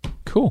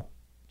 Cool.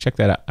 Check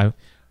that out.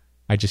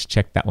 I just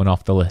checked that one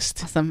off the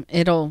list. Awesome.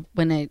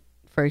 When it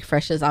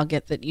refreshes, I'll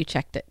get that you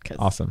checked it.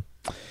 Awesome.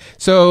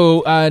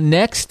 So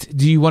next,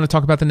 do you want to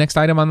talk about the next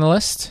item on the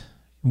list?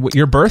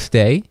 Your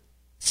birthday.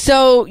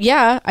 So,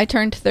 yeah, I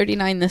turned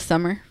 39 this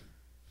summer.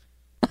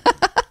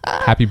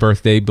 Happy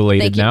birthday,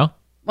 belated now.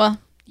 Well,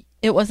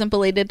 it wasn't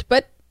belated,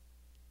 but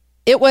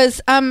it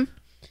was a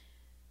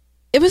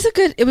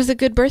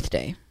good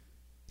birthday.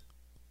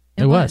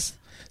 It was.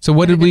 So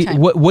what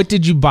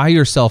did you buy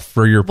yourself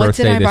for your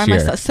birthday this year? What did I buy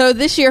myself? So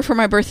this year for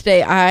my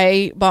birthday,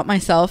 I bought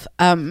myself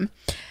Tim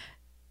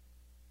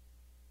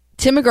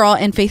McGraw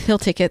and Faith Hill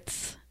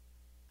tickets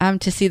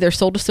to see their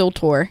Soul to Soul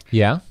tour.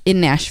 Yeah.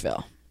 In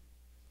Nashville.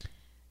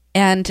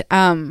 And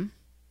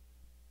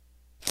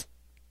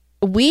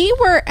we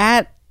were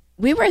at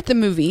the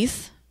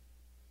movies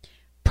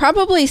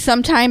probably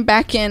sometime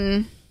back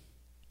in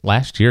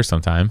last year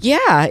sometime.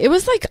 Yeah, it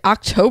was like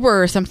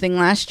October or something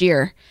last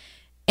year.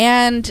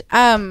 And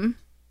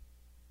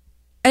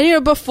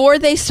before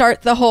they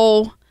start the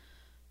whole,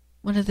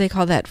 what do they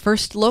call that?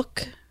 First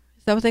look?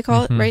 Is that what they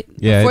call it, right?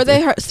 Yeah. Before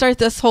they start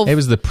this whole... It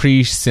was the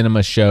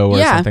pre-cinema show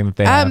or something that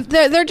they have.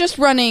 They're just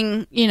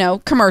running,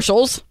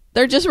 commercials.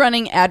 They're just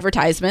running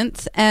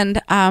advertisements.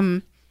 And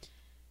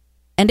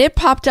it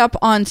popped up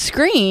on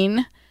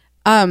screen,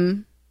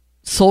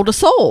 Soul to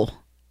Soul,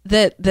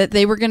 that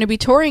they were going to be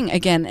touring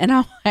again. And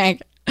I'm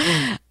like,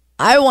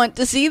 I want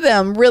to see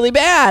them really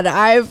bad.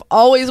 I've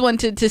always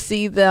wanted to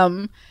see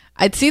them.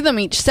 I'd see them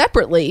each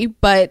separately,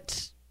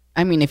 but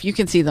I mean, if you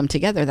can see them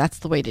together, that's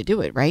the way to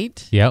do it,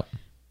 right? Yep.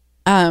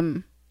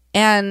 And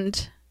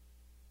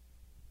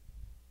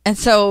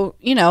so,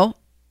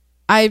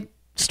 I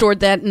stored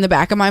that in the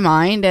back of my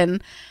mind,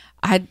 and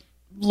I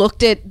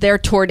looked at their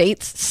tour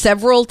dates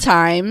several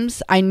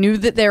times. I knew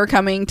that they were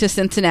coming to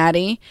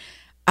Cincinnati.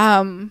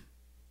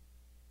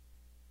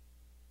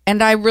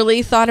 And I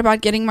really thought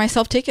about getting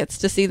myself tickets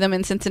to see them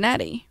in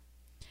Cincinnati.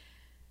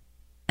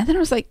 And then I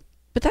was like,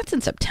 but that's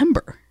in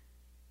September.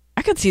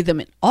 I could see them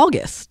in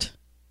August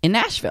in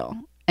Nashville.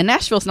 And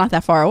Nashville's not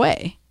that far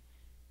away.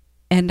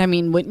 And I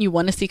mean, wouldn't you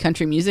want to see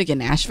country music in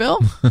Nashville?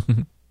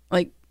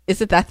 Like,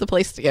 isn't that the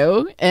place to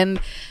go? And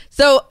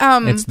so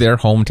it's their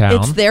hometown.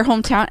 It's their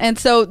hometown. And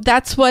so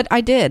that's what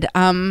I did.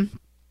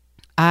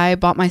 I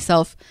bought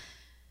myself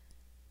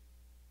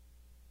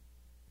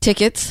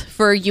tickets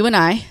for you and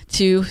I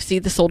to see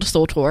the Soul to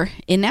Soul tour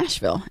in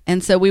Nashville.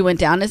 And so we went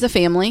down as a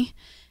family,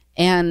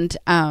 and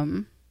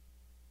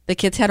the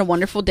kids had a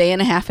wonderful day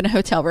and a half in a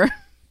hotel room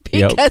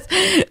because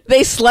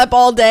they slept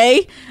all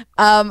day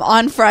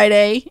on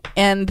Friday.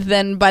 And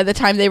then by the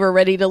time they were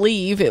ready to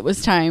leave, it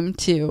was time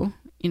to,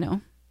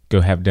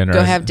 go have dinner.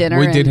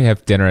 We did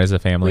have dinner as a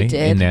family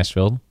in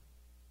Nashville.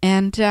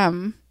 And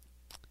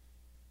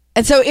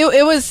so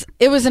it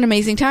was an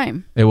amazing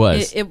time. It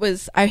was. It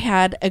was. I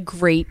had a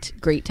great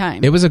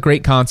time. It was a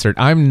great concert.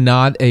 I'm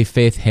not a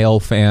Faith Hill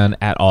fan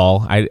at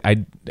all.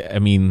 I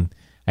mean,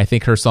 I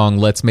think her song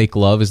 "Let's Make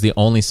Love" is the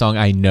only song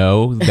I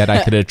know that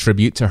I could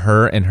attribute to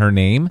her and her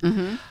name.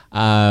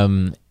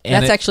 Mm-hmm.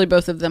 That's actually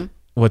both of them.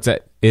 What's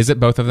that? Is it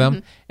both of them?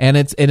 Mm-hmm. And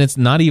it's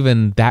not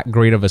even that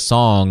great of a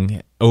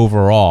song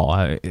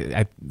overall.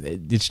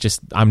 It's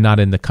just I'm not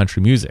into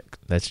country music.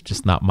 That's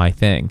just not my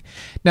thing.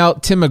 Now,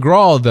 Tim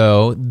McGraw,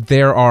 though,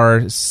 there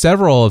are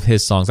several of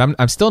his songs. I'm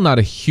still not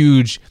a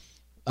huge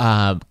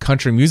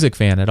country music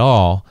fan at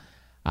all.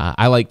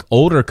 I like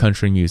older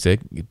country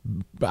music.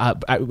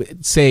 I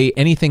would say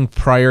anything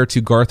prior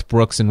to Garth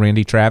Brooks and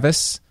Randy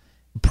Travis.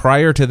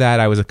 Prior to that,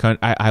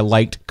 I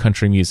liked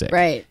country music.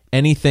 Right.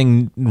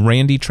 Anything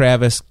Randy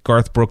Travis,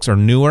 Garth Brooks, or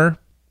newer,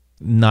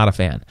 not a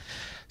fan.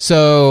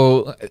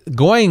 So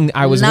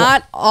I was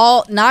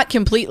not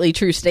completely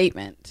true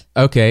statement.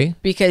 Okay.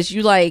 Because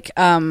you like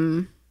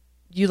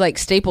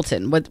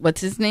Stapleton.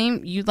 What's his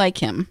name? You like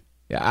him.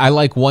 I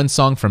like one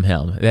song from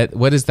him.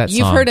 What is that song?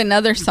 You've heard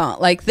another song.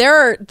 Like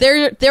there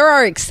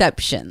are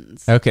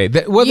exceptions. Okay.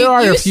 There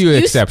are a few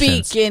exceptions.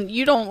 You speak and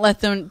you don't let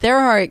them. There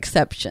are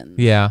exceptions.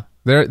 Yeah.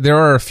 There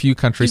are a few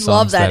country songs. I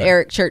love that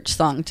Eric Church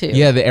song too.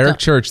 Yeah, the Eric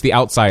Church, The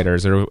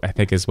Outsiders, or I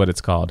think is what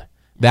it's called.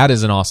 That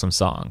is an awesome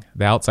song.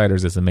 The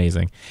Outsiders is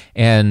amazing.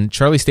 And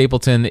Charlie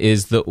Stapleton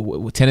is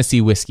the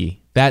Tennessee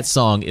Whiskey. That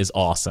song is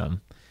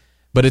awesome.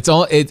 But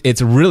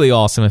it's really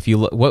awesome if you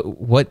look.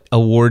 What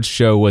awards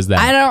show was that?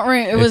 I don't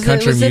remember. Was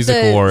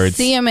Music Awards.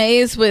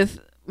 CMAs with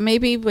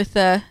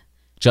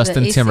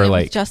Justin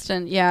Timberlake.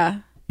 Justin, yeah.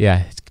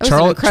 Yeah. It was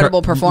an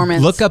incredible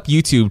performance. Look up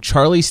YouTube,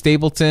 Charlie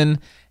Stapleton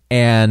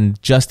and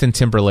Justin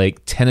Timberlake,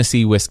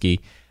 Tennessee Whiskey.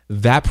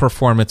 That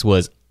performance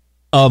was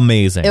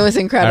amazing. It was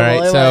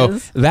incredible. All right,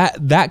 so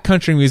that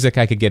country music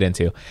I could get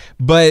into.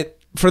 But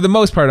for the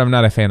most part, I'm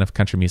not a fan of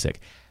country music.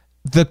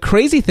 The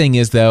crazy thing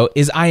is, though,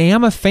 I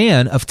am a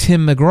fan of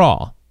Tim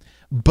McGraw,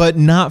 but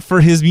not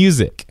for his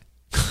music.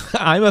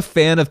 I'm a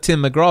fan of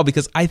Tim McGraw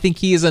because I think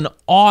he is an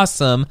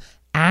awesome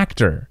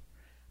actor.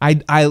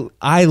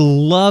 I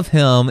love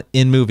him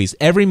in movies.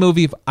 Every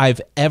movie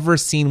I've ever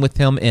seen with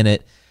him in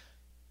it,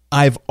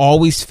 I've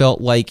always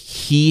felt like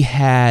he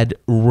had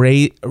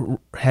raised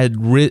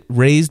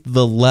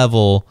the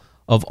level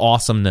of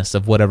awesomeness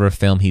of whatever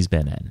film he's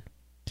been in.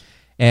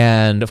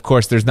 And of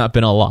course, there's not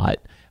been a lot,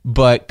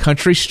 but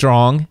Country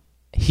Strong,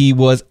 he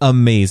was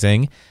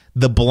amazing.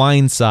 The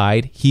Blind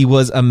Side, he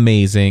was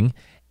amazing.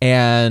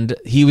 And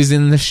he was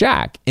in The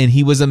Shack, and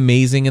he was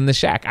amazing in The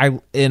Shack.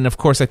 And of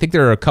course, I think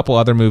there are a couple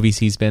other movies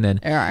he's been in.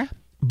 There are.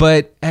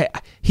 But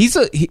he's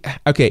a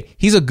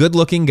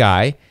good-looking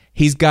guy.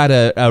 He's got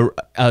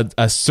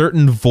a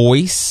certain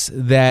voice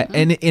that,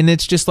 and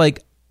it's just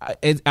like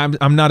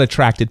I'm not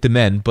attracted to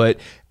men, but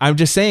I'm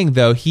just saying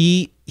though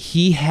he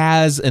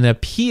has an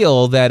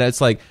appeal that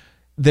it's like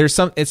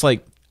it's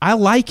like I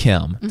like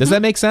him. Does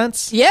that make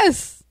sense?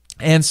 Yes.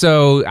 And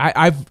so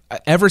I've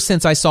ever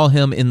since I saw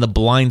him in The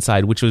Blind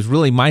Side, which was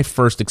really my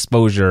first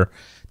exposure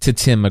to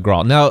Tim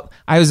McGraw. Now,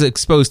 I was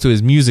exposed to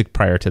his music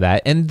prior to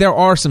that, and there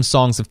are some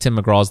songs of Tim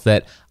McGraw's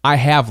that I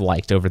have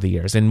liked over the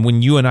years. And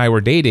when you and I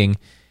were dating,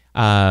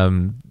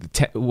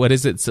 what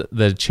is it?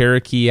 The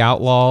Cherokee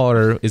Outlaw,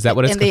 or is that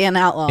what it's Indian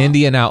called? Outlaw.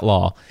 Indian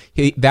Outlaw.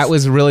 That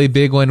was a really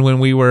big one when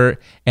we were,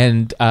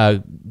 and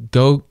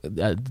Don't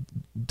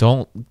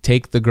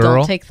Take the Girl.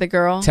 Don't Take the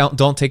Girl.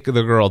 Don't Take the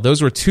Girl.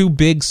 Those were two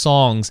big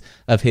songs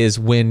of his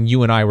when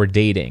you and I were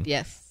dating.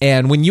 Yes.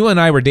 And when you and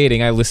I were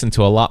dating, I listened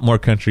to a lot more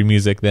country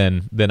music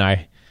than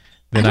I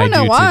do why.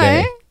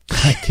 today.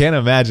 I can't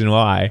imagine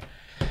why.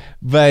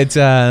 But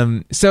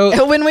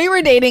so when we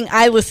were dating,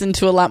 I listened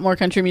to a lot more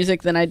country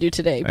music than I do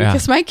today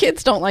because my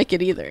kids don't like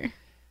it either.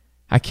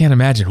 I can't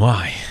imagine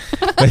why.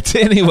 But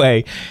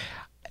anyway,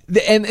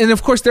 and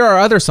of course there are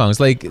other songs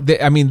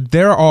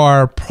there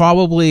are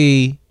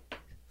probably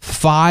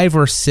 5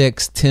 or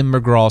 6 Tim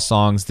McGraw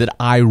songs that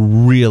I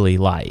really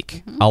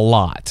like a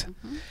lot.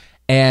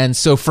 And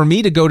so for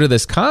me to go to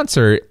this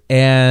concert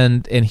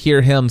and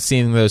hear him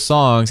sing those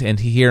songs and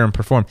to hear him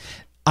perform,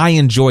 I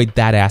enjoyed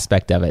that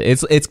aspect of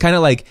it. It's kind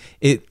of like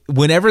it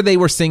whenever they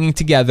were singing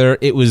together,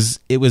 it was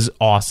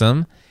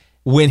awesome.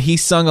 When he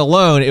sung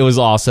alone, it was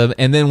awesome.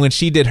 And then when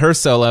she did her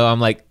solo,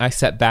 I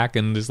sat back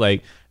and was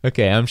like,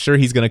 okay, I'm sure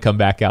he's going to come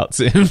back out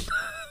soon.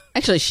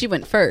 Actually, she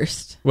went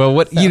first.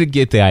 Well, you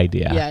get the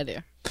idea. Yeah, I do.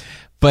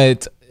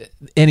 But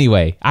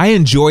anyway, I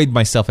enjoyed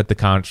myself at the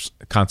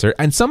concert.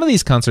 And some of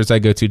these concerts I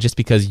go to just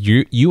because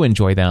you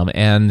enjoy them.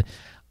 And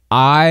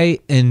I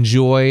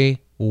enjoy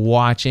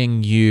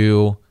watching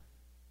you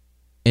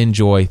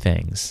enjoy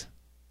things.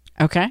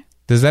 Okay.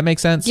 Does that make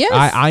sense? Yes.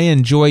 I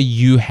enjoy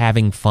you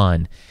having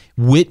fun,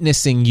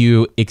 witnessing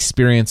you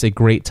experience a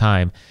great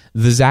time.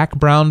 The Zac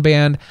Brown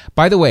Band,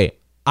 by the way,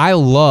 I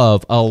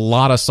love a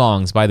lot of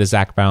songs by the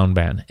Zac Brown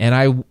Band,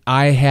 and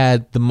I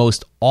had the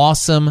most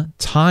awesome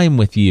time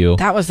with you.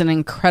 That was an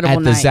incredible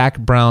at night. the Zac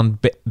Brown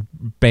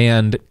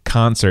Band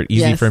concert.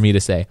 Easy for me to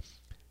say.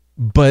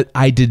 But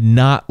I did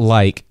not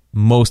like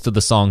most of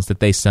the songs that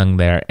they sung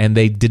there, and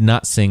they did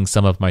not sing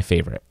some of my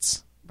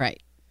favorites.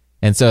 Right.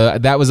 And so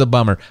that was a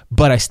bummer.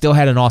 But I still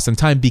had an awesome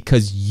time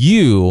because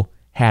you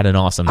had an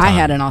awesome time. I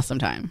had an awesome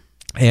time.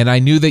 And I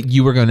knew that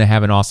you were going to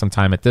have an awesome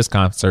time at this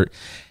concert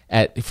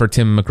for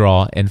Tim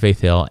McGraw and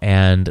Faith Hill.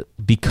 And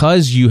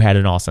because you had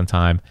an awesome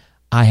time,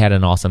 I had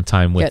an awesome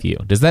time with you.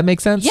 Does that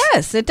make sense?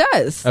 Yes, it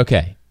does.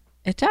 Okay.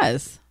 It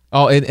does.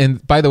 Oh,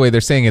 and by the way,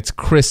 they're saying it's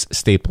Chris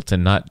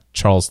Stapleton, not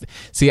Charles.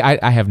 See,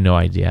 I have no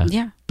idea.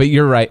 Yeah. But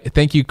you're right.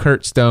 Thank you,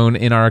 Kurt Stone,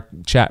 in our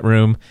chat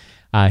room.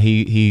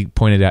 He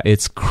pointed out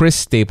it's Chris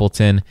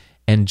Stapleton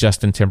and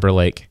Justin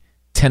Timberlake,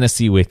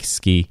 Tennessee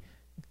Whiskey.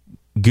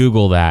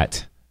 Google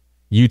that,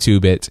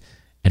 YouTube it,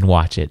 and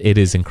watch it. It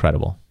is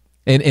incredible.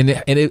 And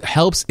it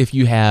helps if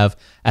you have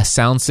a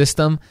sound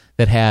system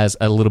that has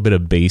a little bit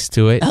of bass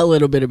to it. A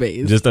little bit of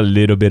bass. Just a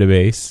little bit of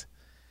bass.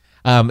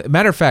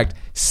 Matter of fact,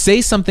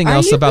 say something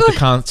else about the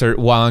concert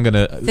while I'm going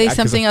to... Say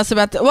something else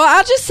about the... Well,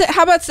 I'll just say,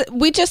 how about...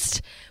 We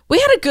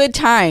had a good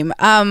time.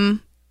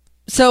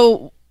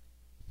 So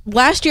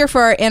last year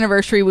for our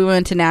anniversary, we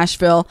went to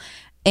Nashville,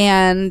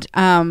 and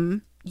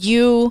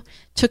you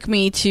took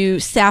me to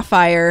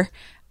Sapphire,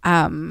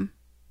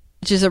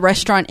 which is a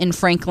restaurant in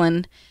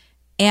Franklin,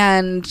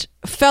 and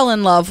fell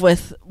in love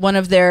with one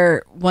of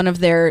their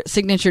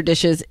signature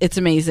dishes. It's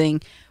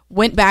amazing.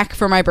 Went back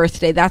for my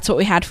birthday. That's what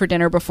we had for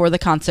dinner before the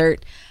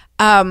concert.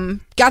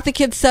 Got the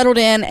kids settled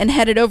in and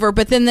headed over.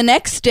 But then the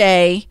next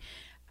day,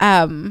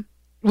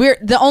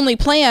 the only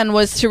plan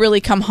was to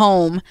really come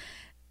home.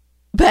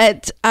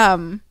 But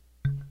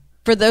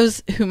for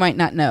those who might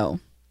not know,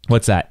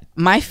 what's that?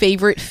 My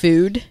favorite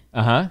food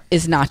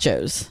is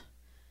nachos.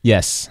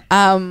 Yes.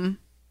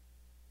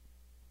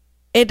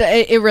 It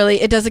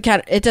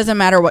doesn't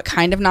matter what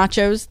kind of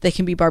nachos. They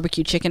can be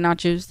barbecue chicken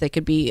nachos. They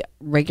could be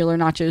regular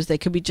nachos. They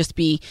could just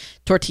be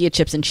tortilla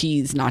chips and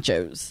cheese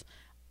nachos.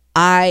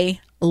 I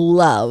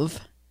love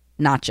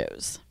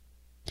nachos.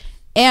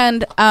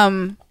 And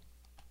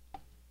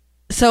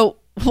so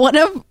one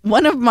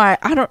of my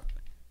I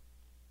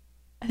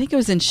think it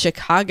was in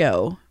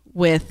Chicago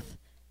when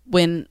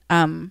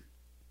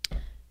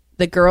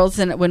the girls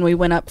and when we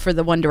went up for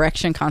the One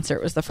Direction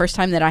concert was the first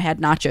time that I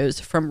had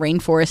nachos from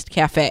Rainforest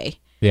Cafe.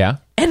 Yeah.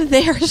 And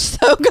they are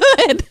so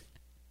good.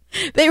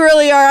 They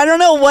really are. I don't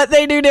know what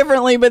they do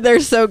differently, but they're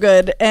so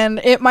good.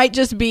 And it might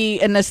just be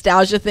a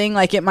nostalgia thing.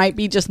 Like it might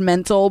be just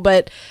mental,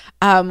 but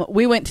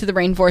we went to the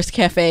Rainforest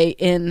Cafe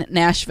in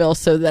Nashville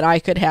so that I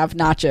could have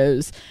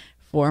nachos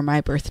for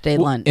my birthday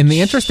lunch. And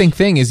the interesting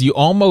thing is you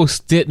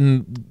almost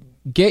didn't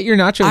get your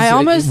nachos at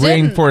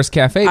Rainforest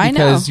Cafe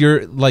because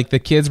you're like, the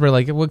kids were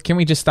like, well, can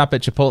we just stop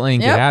at Chipotle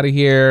and get out of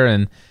here?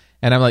 And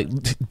I'm like,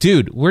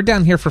 dude, we're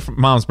down here for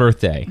Mom's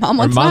birthday.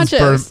 Mom's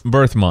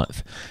birth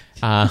month.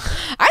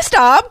 I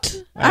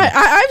stopped.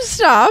 I've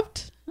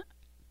stopped.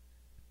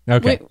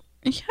 Okay.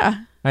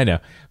 Yeah. I know.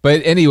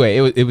 But anyway,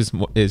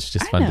 it's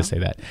just fun to say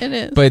that. It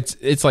is. But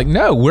it's like,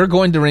 no, we're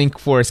going to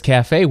Rainforest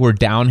Cafe. We're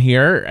down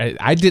here.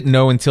 I didn't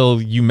know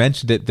until you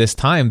mentioned it this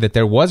time that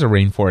there was a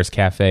Rainforest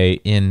Cafe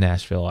in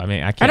Nashville. I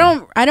mean,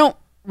 I don't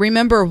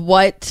remember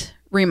what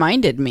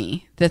reminded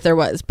me that there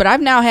was, but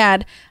I've now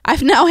had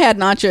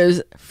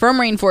nachos from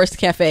Rainforest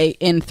Cafe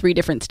in 3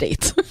 different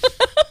states.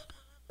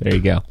 There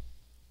you go.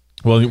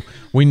 Well,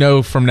 we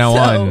know from now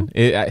on.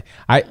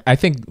 I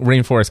think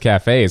Rainforest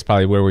Cafe is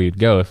probably where we'd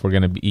go if we're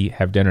going to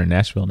have dinner in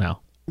Nashville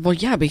now. Well,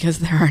 yeah, because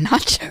there are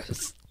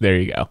nachos. There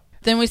you go.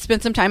 Then we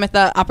spent some time at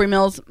the Opry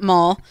Mills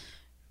Mall,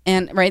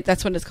 and right,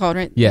 that's what it's called,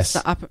 right? Yes,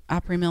 it's the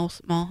Opry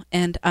Mills Mall,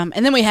 and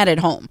then we headed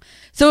home.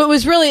 So it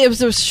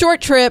was a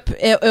short trip.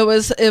 It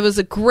was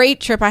a great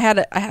trip. I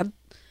had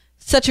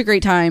such a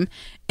great time,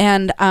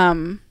 and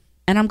I'm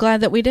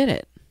glad that we did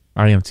it.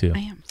 I am too.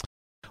 I am.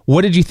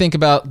 What did you think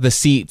about the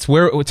seats?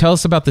 Tell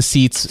us about the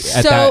seats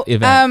at that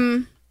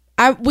event.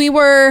 We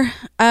were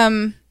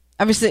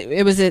obviously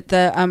it was at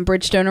the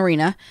Bridgestone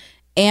Arena,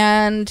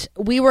 and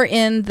we were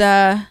in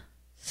the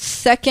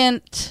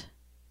second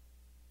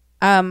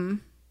level.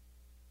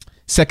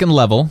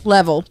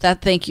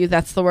 Thank you.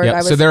 That's the word.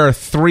 Yep. So there are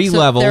 3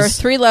 levels. There are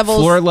 3 levels: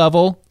 floor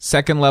level,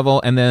 second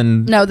level, and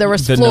then there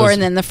was floor,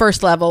 and then the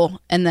first level,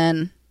 and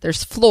then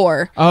there's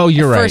floor. Oh,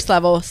 you're right. First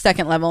level,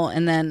 second level,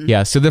 and then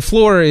So the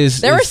floor is.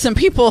 There were some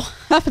people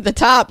up at the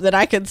top that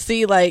I could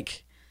see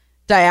like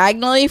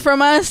diagonally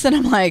from us, and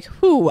I'm like,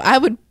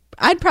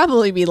 I'd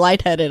probably be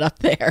lightheaded up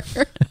there.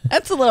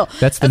 That's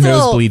the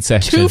nosebleed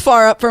section. Too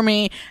far up for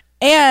me.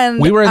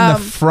 And we were in the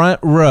front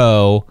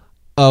row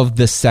of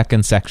the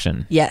second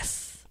section.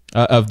 Yes.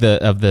 Of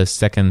the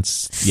second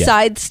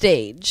side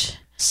stage.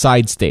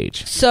 Side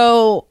stage.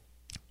 So,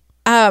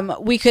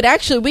 we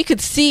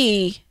could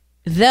see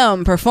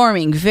them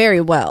performing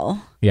very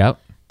well. Yep.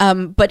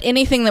 But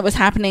anything that was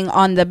happening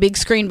on the big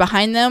screen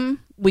behind them,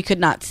 we could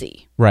not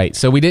see. Right.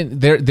 So we didn't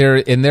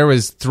there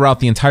was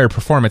throughout the entire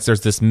performance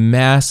there's this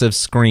massive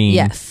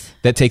screen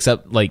that takes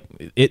up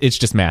it's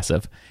just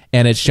massive.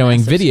 And it's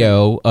showing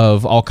video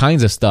of all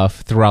kinds of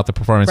stuff throughout the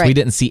performance. Right. We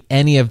didn't see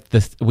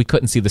we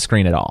couldn't see the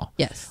screen at all.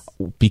 Yes.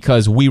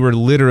 Because we were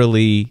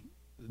literally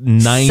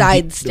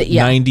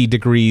 90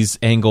 degrees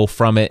angle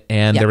from it,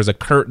 and there was a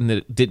curtain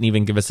that didn't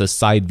even give us a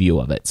side view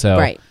of it. So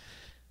right,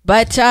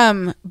 but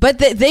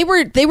they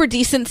were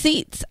decent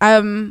seats.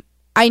 I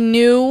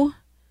knew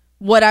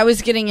what I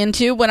was getting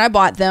into when I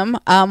bought them.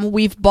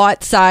 We've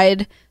bought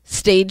side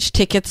stage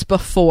tickets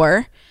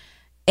before,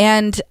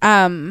 and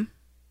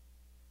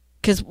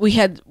because we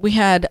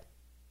had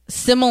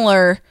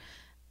similar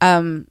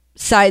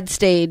side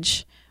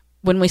stage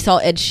when we saw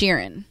Ed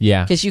Sheeran.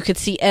 Yeah. Because you could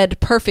see Ed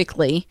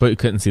perfectly. But you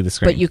couldn't see the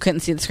screen.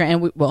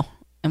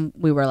 And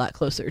we were a lot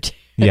closer to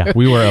Yeah,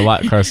 we were a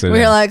lot closer. We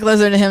were a lot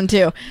closer to him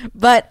too.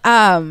 But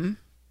I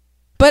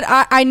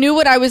knew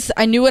what I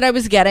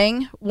was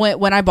getting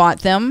when I bought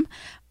them.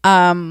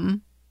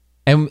 And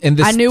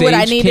the I knew what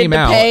I needed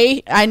to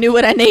pay. I knew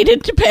what I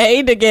needed to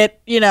pay to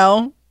get,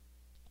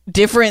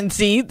 different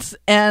seats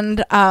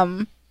and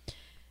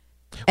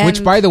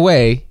which, by the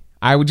way,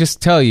 I would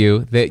just tell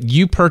you that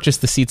you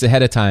purchased the seats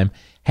ahead of time.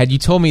 Had you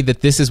told me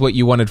that this is what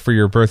you wanted for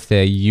your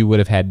birthday, you would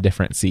have had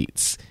different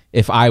seats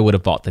if I would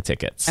have bought the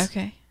tickets.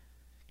 Okay.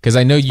 Because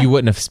I know you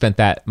wouldn't have spent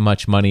that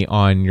much money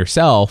on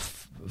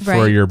yourself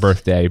for your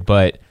birthday,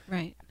 but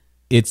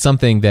it's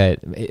something that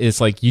it's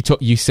like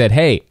you said,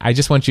 hey, I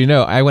just want you to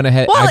know, I went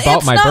ahead, I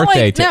bought my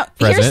birthday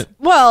present.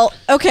 Well,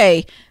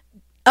 okay.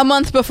 A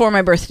month before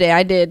my birthday,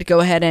 I did go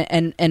ahead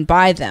and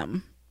buy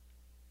them.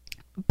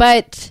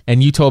 But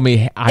and you told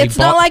me it's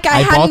not like I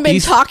hadn't been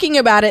talking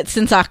about it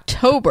since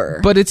October.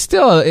 But it's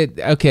still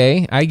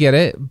okay. I get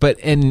it. But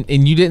and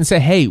you didn't say,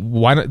 hey,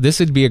 why don't this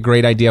would be a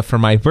great idea for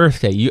my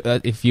birthday? You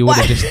if you would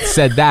have just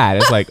said that,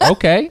 it's like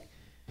okay.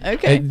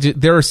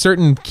 There are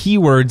certain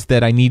keywords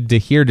that I need to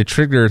hear to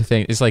trigger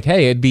things. It's like,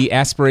 hey, it'd be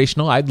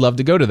aspirational. I'd love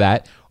to go to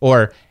that.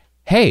 Or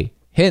hey,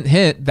 hint,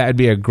 hint, that'd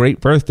be a great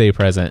birthday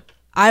present.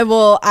 I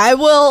will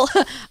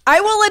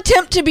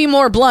attempt to be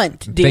more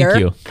blunt, dear.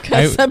 Thank you.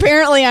 Because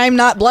apparently I'm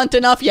not blunt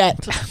enough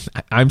yet.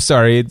 I'm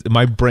sorry.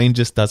 My brain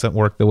just doesn't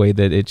work the way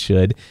that it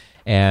should.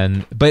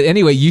 But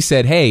anyway, you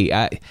said,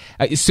 hey,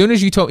 as soon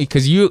as you told me,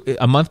 because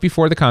a month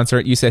before the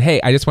concert, you said,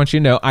 hey, I just want you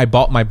to know I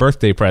bought my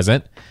birthday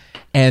present.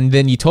 And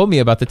then you told me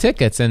about the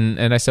tickets, and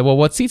I said, well,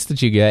 what seats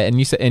did you get?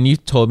 And you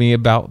told me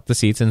about the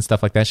seats and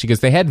stuff like that. She goes,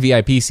 they had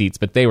VIP seats,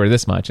 but they were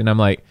this much. And I'm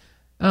like,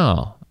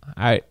 oh.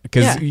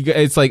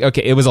 It's like,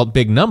 okay, it was a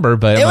big number,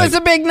 but it was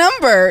a big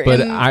number.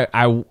 But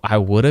I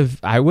would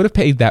have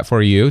paid that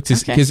for you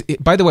because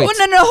by the way,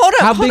 hold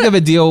up. How big of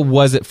a deal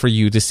was it for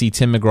you to see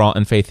Tim McGraw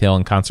and Faith Hill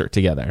in concert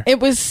together? It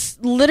was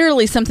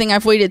literally something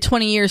I've waited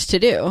 20 years to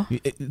do.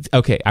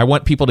 Okay, I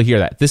want people to hear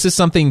that. This is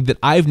something that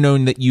I've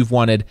known that you've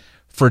wanted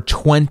for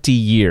 20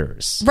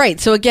 years. Right.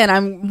 So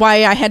again,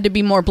 why I had to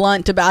be more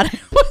blunt about it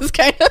was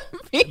kind of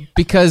me.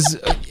 Because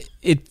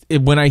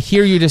when I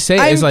hear you just say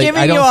it, it's like I'm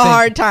giving you a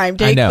hard time.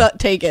 Take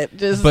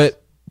it.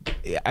 But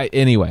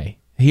anyway,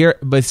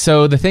 But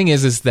so the thing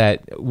is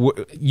that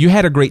you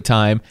had a great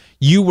time.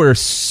 You were,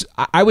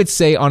 I would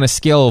say, on a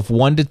scale of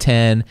 1 to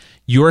 10,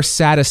 your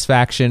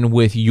satisfaction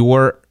with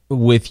your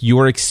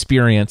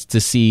experience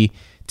to see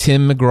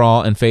Tim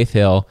McGraw and Faith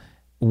Hill,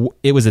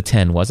 it was a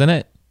 10, wasn't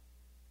it?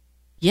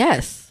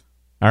 Yes.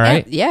 All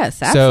right.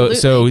 Yes, absolutely.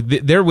 So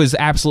there was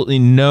absolutely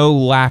no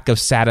lack of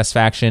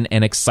satisfaction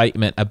and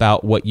excitement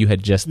about what you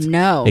had just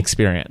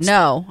experienced.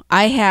 No,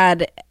 I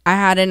had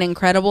an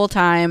incredible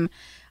time.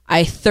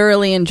 I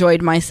thoroughly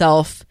enjoyed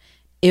myself.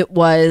 It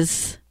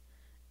was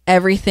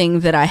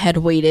everything that I had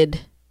waited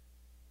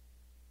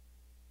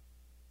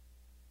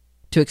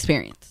to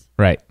experience.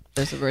 Right.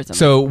 Those are the words.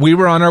 So we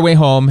were on our way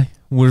home.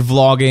 We're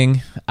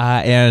vlogging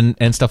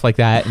and stuff like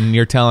that, and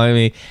you're telling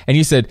me, and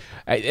you said,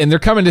 and they're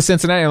coming to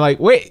Cincinnati. I'm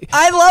like, wait.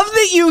 I love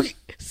that you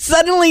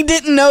suddenly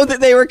didn't know that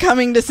they were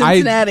coming to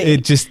Cincinnati.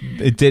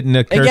 It didn't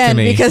occur Again, to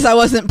me because I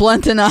wasn't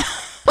blunt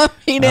enough.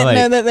 He didn't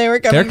know that they were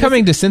coming. They're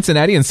coming to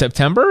Cincinnati in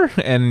September,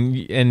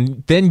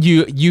 and then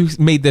you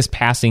made this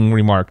passing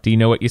remark. Do you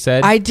know what you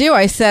said? I do.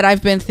 I said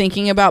I've been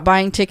thinking about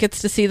buying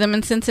tickets to see them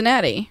in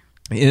Cincinnati.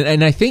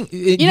 And I think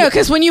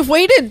because when you've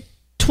waited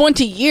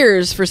 20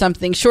 years for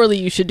something, surely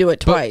you should do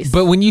it twice.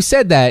 But when you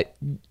said that,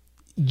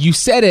 you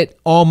said it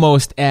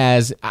almost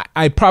as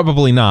I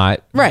probably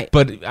not, right?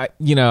 But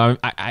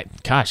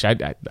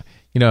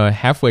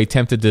halfway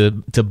tempted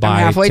to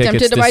buy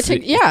tickets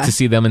to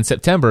see them in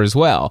September as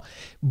well.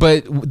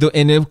 But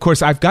and of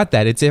course I've got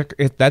that.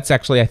 That's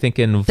actually I think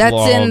in vlog.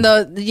 That's in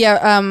the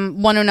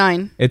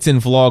 109. It's in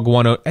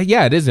vlog 10.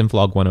 Yeah, it is in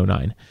vlog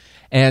 109.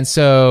 And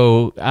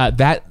so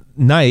that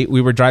night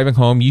we were driving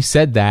home, you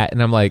said that,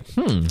 and I'm like,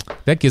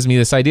 that gives me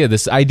this idea.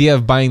 This idea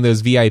of buying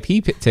those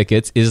VIP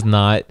tickets is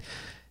not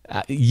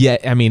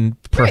yet. I mean,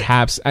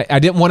 perhaps I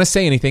didn't want to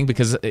say anything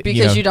because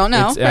you don't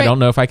know. I don't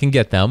know if I can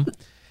get them.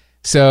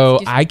 So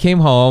I came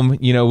home,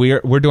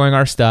 we're doing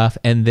our stuff,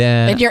 and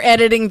you're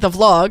editing the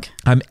vlog.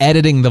 I'm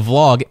editing the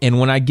vlog, and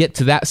when I get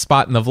to that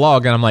spot in the vlog,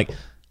 and I'm like,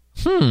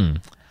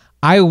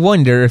 I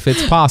wonder if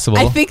it's possible.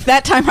 I think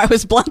that time I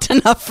was blunt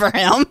enough for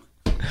him.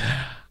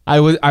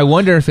 I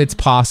wonder if it's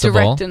possible,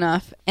 direct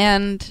enough,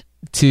 and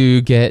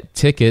to get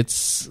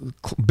tickets,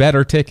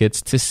 better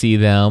tickets to see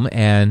them,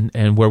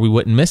 and where we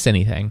wouldn't miss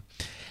anything.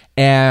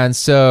 And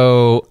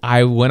so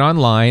I went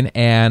online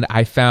and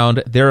I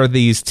found there are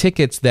these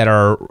tickets that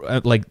are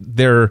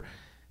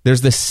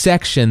there's this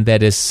section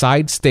that is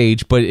side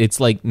stage, but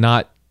it's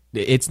not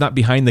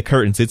behind the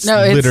curtains. It's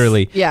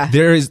literally,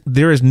 there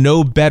is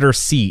no better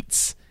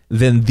seats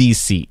than these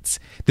seats.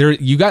 There,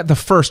 you got the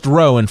first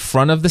row in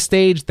front of the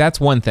stage. That's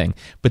one thing,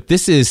 but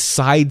this is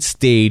side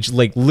stage.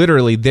 Like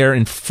literally, they're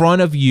in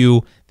front of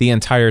you the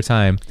entire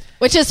time.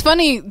 Which is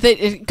funny.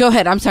 Go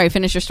ahead. I'm sorry.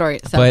 Finish your story.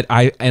 So. But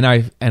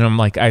I'm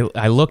like,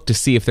 I looked to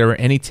see if there were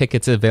any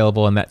tickets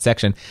available in that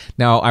section.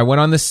 Now I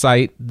went on the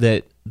site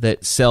that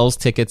sells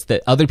tickets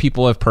that other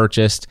people have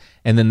purchased,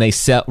 and then they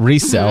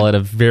resell at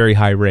a very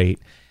high rate.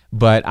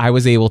 But I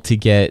was able to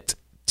get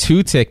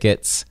 2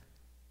 tickets.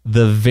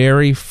 The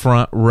very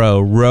front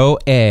row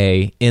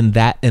A, in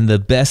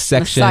the best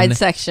section,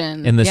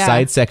 the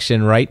side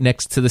section, right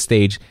next to the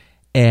stage,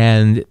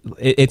 and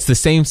it's the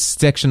same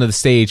section of the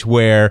stage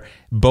where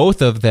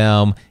both of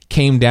them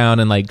came down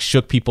and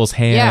shook people's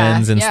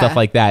hands and stuff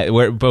like that,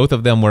 where both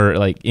of them were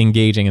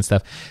engaging and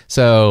stuff.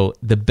 So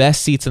the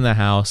best seats in the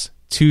house,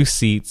 2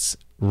 seats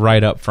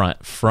right up front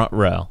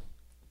row.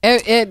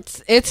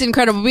 It's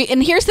incredible.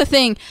 And here's the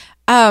thing,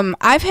 I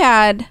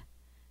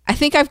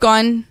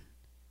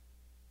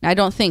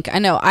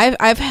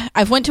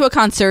went to a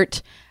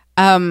concert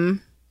for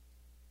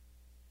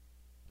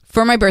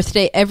my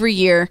birthday every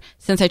year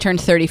since I turned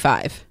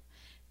 35.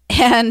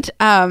 And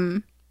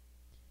I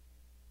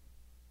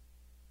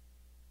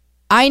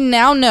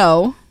now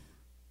know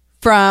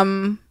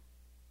from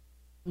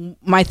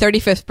my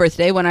 35th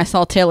birthday when I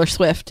saw Taylor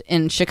Swift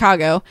in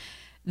Chicago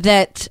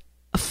that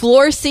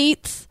floor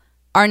seats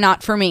are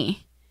not for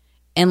me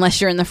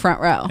unless you're in the front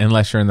row.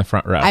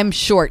 I'm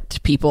short,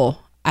 people.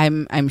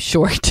 I'm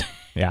short.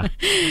 Yeah.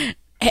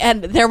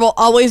 And there will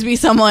always be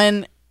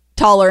someone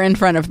taller in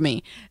front of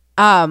me.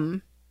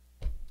 And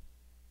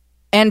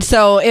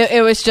so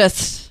it was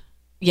just,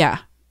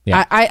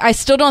 I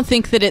still don't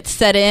think that it's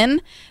set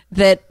in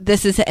that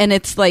this is, and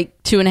it's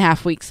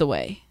 2.5 weeks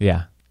away.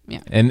 Yeah.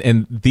 Yeah.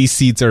 And these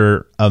seats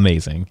are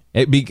amazing.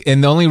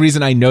 And the only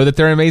reason I know that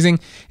they're amazing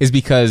is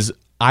because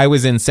I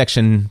was in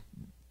section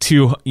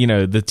 2,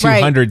 the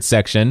 200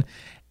 section,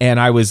 and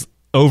I was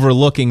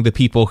overlooking the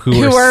people who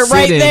were sitting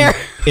right there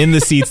in the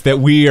seats that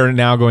we are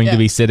now going to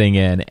be sitting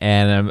in.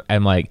 And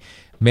I'm like,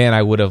 man,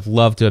 I would have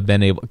loved to have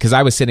been able, because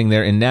I was sitting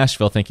there in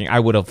Nashville thinking I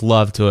would have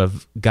loved to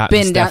have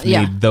gotten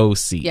Stephanie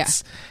those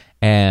seats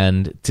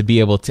and to be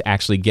able to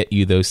actually get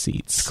you those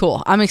seats.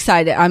 Cool. I'm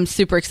excited. I'm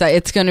super excited.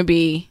 It's going to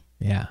be,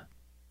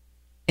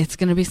 it's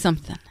going to be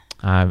something.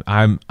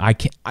 I'm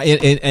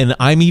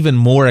even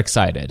more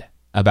excited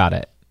about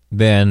it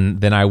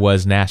than I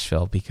was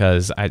Nashville,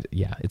 because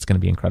it's going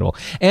to be incredible.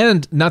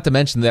 And not to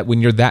mention that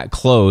when you're that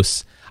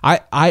close,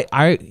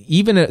 I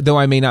even though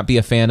I may not be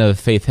a fan of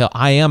Faith Hill,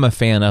 I am a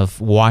fan of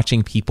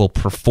watching people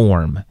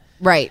perform.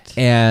 Right.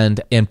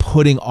 And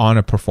putting on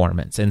a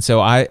performance. And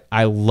so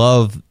I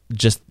love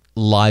just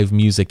live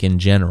music in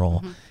general.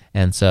 Mm-hmm.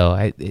 And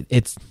so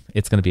it's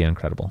going to be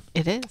incredible.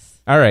 It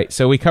is. All right.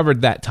 So we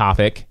covered that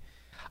topic.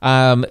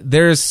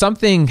 There's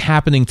something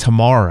happening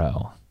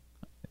tomorrow.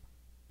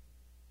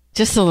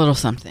 Just a little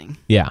something.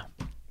 Yeah.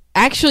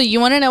 Actually, you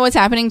want to know what's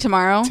happening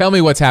tomorrow? Tell me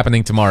what's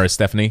happening tomorrow,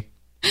 Stephanie.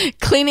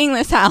 Cleaning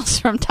this house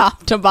from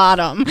top to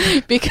bottom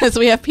because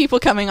we have people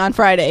coming on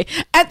Friday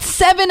at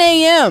 7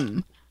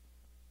 a.m.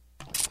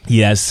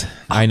 Yes,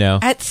 I know.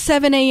 At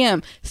 7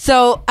 a.m.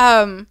 So,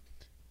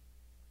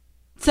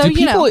 do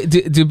people,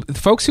 do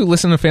folks who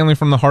listen to Family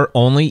from the Heart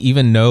only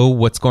even know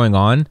what's going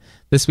on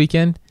this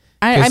weekend?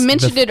 I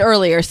mentioned it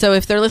earlier, so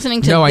if they're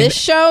listening to this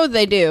show,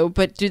 they do.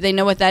 But do they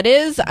know what that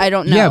is? I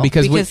don't know. Yeah,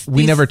 because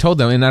we never told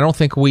them, and I don't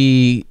think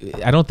we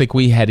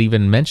had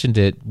even mentioned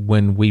it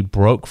when we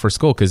broke for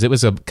school because it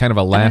was a kind of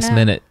a last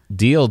minute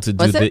deal to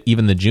do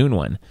even the June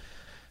one.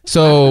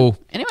 So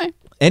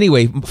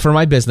anyway, for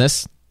my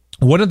business,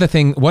 one of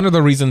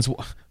the reasons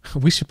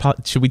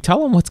should we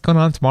tell them what's going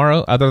on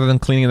tomorrow, other than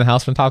cleaning the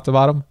house from top to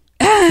bottom?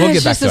 We'll get back to it.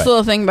 It's just this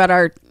little thing about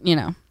our,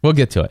 We'll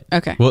get to it.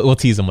 Okay, we'll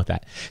tease them with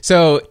that.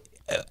 So.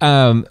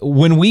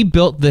 When we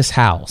built this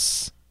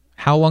house,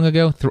 how long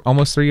ago?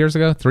 Almost 3 years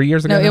ago? 3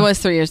 years ago? No, it was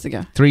 3 years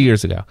ago. 3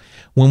 years ago.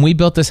 When we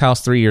built this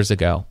house 3 years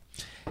ago,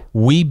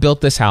 we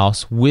built this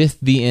house with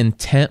the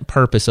intent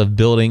purpose of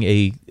building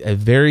a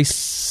very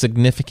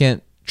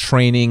significant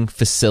training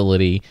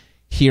facility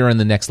here in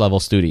the Next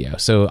Level studio.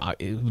 So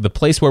the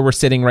place where we're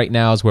sitting right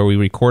now is where we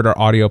record our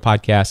audio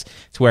podcast.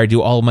 It's where I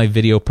do all of my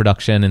video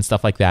production and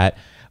stuff like that.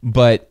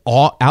 But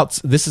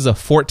this is a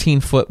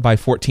 14-foot by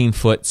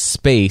 14-foot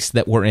space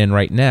that we're in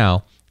right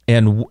now,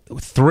 and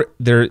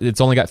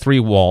it's only got 3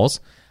 walls,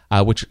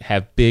 which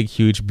have big,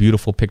 huge,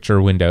 beautiful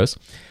picture windows.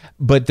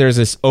 But there's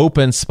this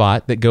open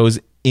spot that goes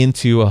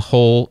into a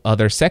whole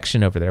other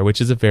section over there, which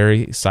is a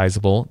very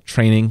sizable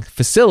training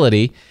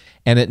facility,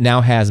 and it now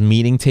has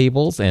meeting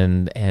tables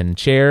and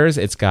chairs.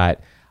 It's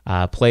got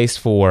a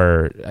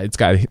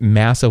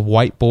massive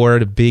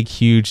whiteboard, a big,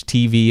 huge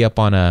TV up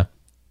on a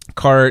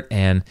cart,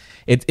 and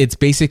it's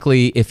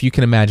basically, if you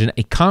can imagine,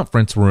 a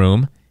conference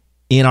room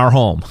in our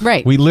home.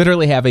 Right. We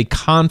literally have a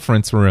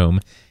conference room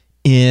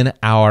in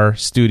our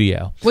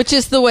studio, which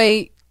is the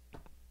way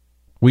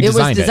we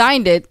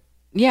designed it.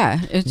 Yeah.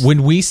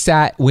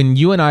 When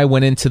you and I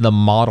went into the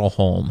model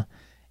home,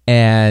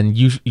 and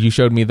you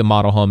showed me the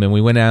model home, and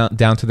we went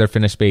down to their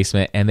finished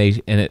basement, and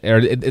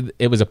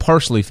it was a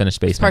partially finished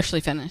basement. Partially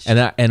finished.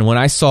 And when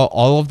I saw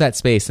all of that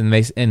space,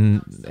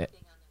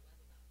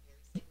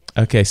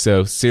 okay,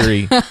 so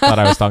Siri thought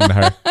I was talking to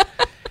her.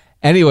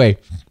 Anyway,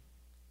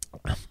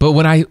 but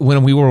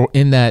when we were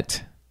in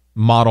that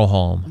model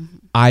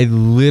home, I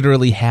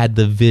literally had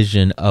the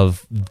vision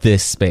of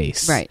this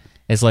space. Right.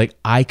 It's like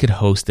I could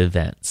host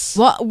events.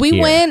 Well, we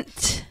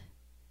went.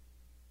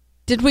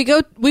 Did we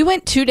go? We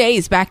went 2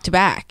 days back to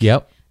back.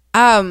 Yep.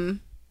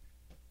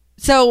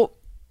 So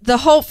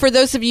for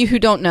those of you who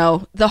don't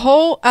know, the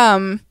whole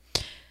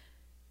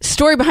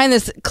story behind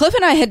this, Cliff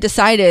and I had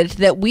decided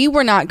that we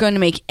were not going to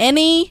make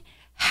any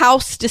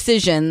house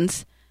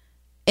decisions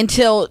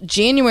until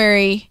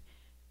January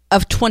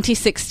of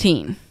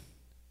 2016.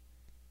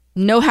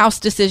 No house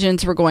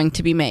decisions were going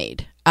to be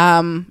made.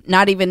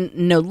 Not even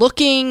no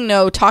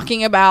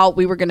talking about.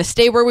 We were going to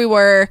stay where we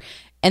were.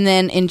 And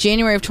then in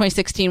January of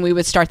 2016, we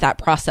would start that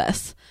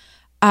process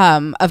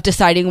of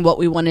deciding what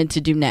we wanted to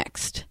do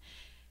next.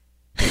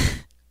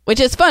 Which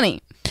is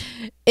funny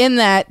in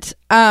that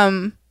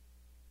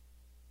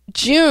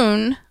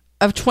June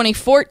of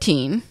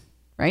 2014,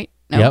 right?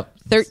 No, yep.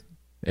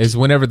 Is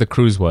whenever the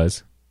cruise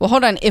was. Well,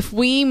 hold on. If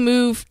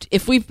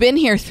we've been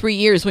here 3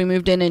 years, we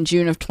moved in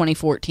June of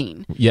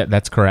 2014. Yeah,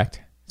 that's correct.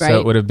 Right? So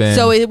it would have been.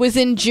 So it was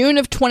in June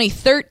of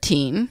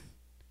 2013.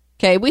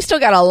 Okay, we still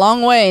got a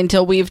long way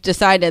until we've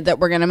decided that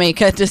we're going to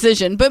make a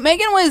decision. But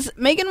Megan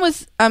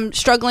was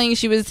struggling.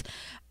 She was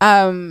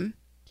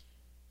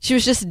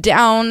just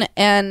down,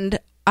 and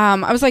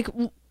I was like,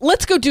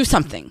 let's go do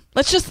something.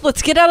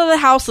 Let's get out of the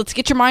house. Let's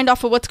get your mind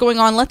off of what's going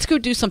on. Let's go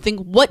do something.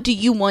 What do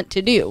you want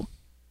to do?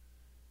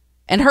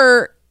 And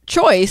her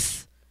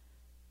choice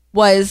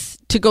was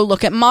to go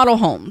look at model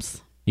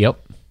homes. Yep.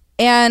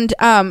 And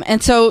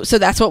so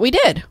that's what we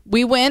did.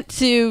 We went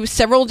to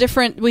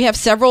we have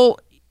several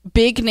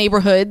big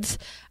neighborhoods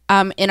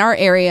in our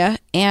area,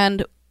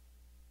 and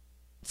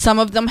some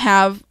of them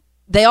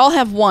they all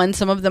have one,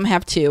 some of them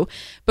have two,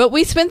 but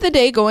we spent the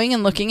day going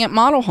and looking at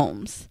model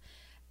homes.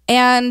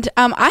 And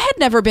I had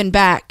never been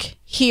back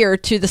here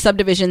to the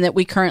subdivision that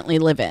we currently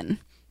live in.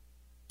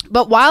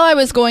 But while I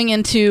was going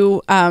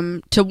into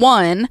to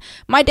one,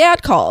 my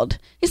dad called.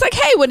 He's like,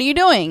 "Hey, what are you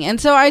doing?" And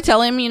so I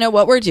tell him,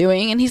 what we're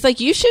doing. And he's like,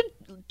 "You should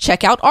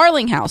check out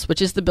Arling House,"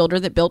 which is the builder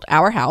that built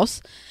our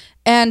house.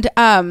 And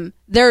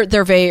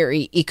they're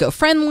very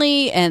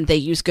eco-friendly, and they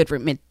use good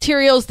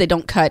materials. They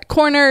don't cut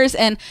corners.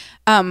 And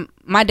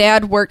my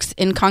dad works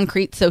in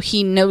concrete, so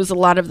he knows a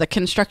lot of the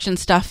construction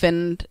stuff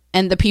and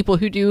the people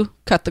who do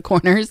cut the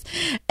corners.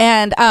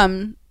 And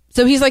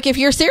so he's like, if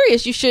you're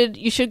serious, you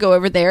should go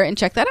over there and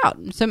check that out.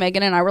 So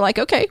Megan and I were like,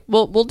 okay,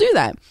 we'll do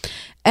that.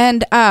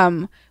 And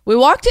we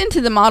walked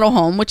into the model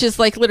home, which is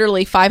like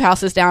literally 5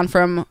 houses down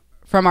from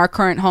our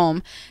current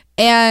home.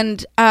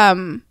 And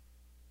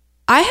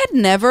I had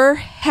never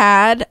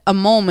had a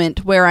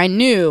moment where I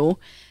knew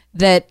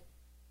that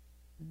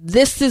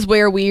this is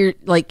where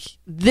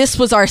this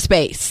was our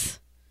space.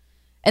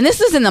 And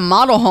this is in the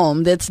model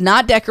home that's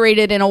not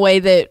decorated in a way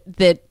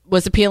that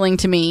was appealing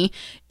to me.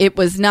 It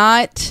was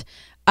not,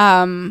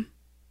 there's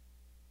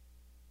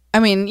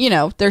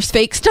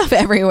fake stuff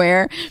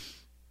everywhere.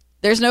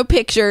 There's no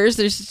pictures.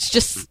 There's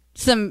just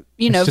some,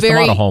 it's just a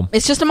model home.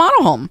 It's just a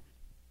model home.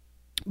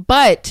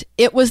 But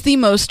it was the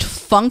most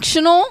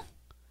functional,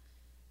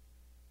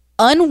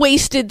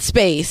 unwasted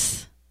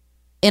space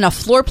in a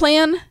floor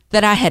plan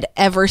that I had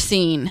ever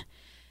seen.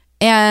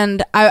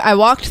 And I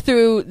walked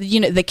through,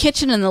 the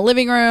kitchen and the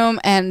living room,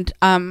 and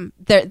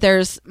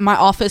there's my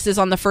office is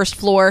on the first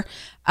floor,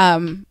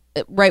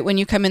 right when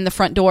you come in the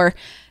front door,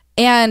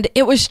 and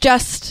it was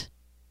just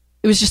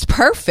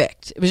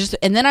perfect.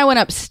 And then I went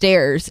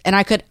upstairs, and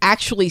I could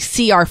actually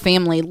see our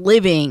family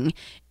living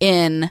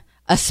in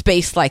a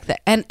space like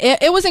that. And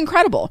it was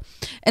incredible.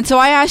 And so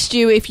I asked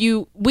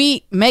you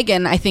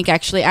Megan, I think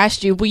actually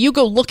asked you, will you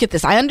go look at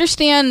this? I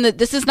understand that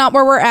this is not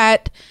where we're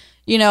at,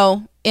 in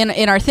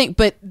our thing,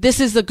 but this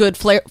is a good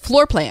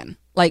floor plan.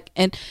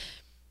 And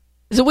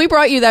so we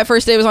brought you that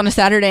first day. It was on a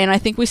Saturday, and I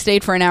think we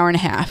stayed for an hour and a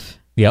half.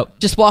 Yep.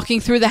 Just walking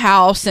through the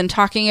house and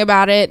talking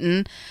about it.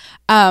 And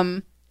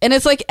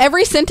it's like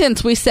every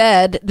sentence we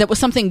said that was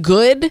something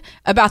good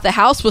about the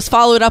house was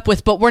followed up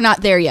with, but we're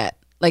not there yet.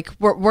 Like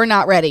we're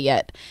not ready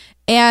yet.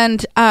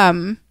 And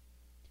then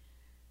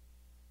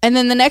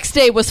the next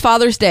day was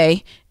Father's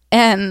Day,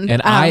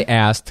 and I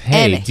asked,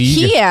 "Hey, and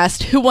he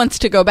asked who wants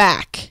to go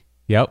back?"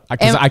 Yep,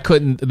 because I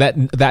couldn't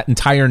that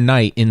entire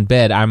night in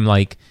bed. I'm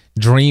like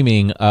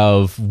dreaming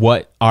of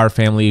what our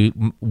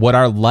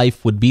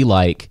life would be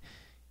like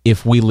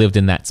if we lived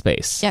in that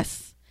space.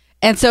 Yes,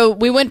 and so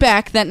we went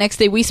back that next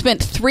day. We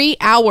spent 3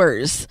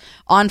 hours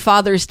on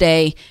Father's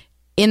Day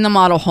in the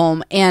model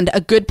home, and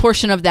a good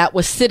portion of that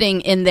was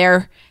sitting in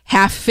their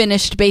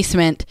half-finished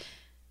basement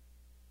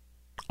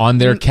on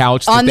their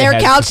couch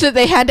that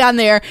they had down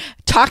there,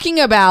 talking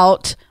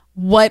about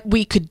what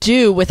we could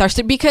do with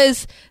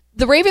because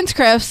the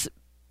Ravenscrafts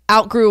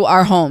outgrew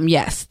our home.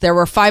 Yes, there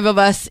were 5 of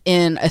us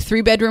in a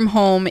 3-bedroom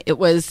home. It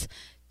was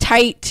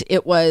tight.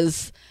 It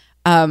was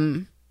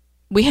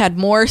we had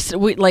more,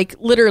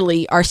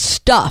 literally our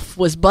stuff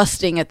was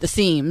busting at the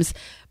seams.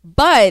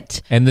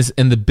 But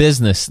the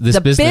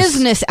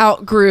business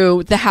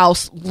outgrew the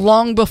house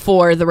long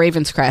before the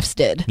Ravenscrafts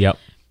did. Yep.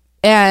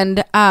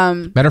 And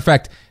matter of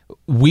fact,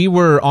 we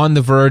were on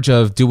the verge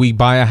of, do we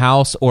buy a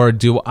house or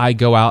do I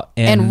go out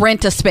and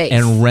rent a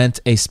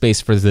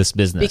space for this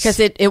business? Because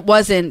it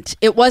wasn't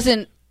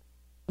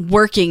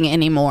working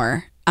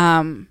anymore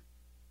in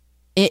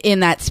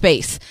that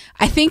space.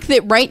 I think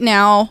that right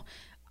now,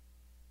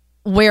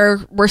 where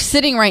we're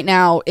sitting right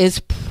now is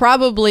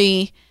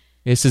probably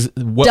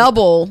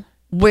double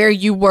where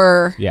you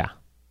were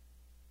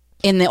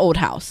in the old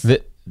house.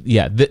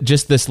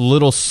 Just this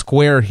little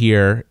square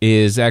here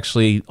is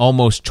actually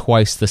almost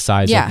twice the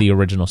size of the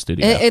original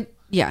studio.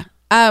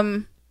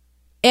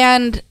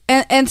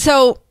 And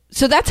so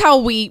that's how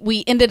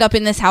we ended up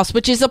in this house,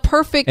 which is a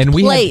perfect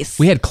place.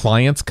 We had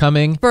clients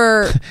coming.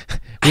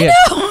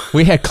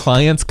 We had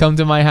clients come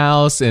to my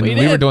house, and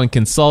we were doing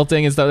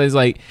consulting and stuff. It's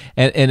like,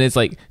 and it's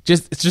like,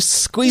 just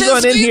squeeze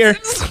on in here.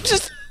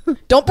 Just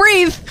don't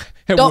breathe.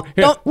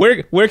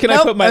 Where can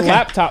I put my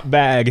laptop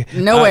bag?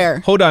 Nowhere.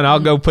 Hold on, I'll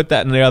go put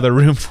that in the other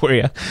room for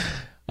you.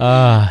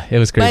 It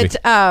was crazy.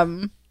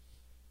 But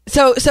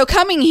so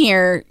coming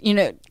here,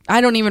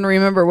 I don't even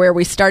remember where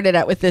we started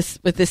at with this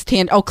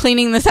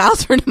cleaning this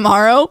house for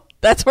tomorrow.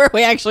 That's where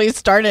we actually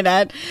started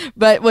at.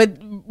 But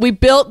when we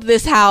built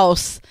this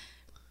house,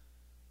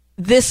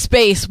 this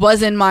space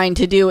was in mind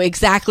to do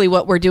exactly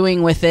what we're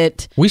doing with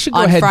it. We should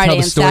go ahead and tell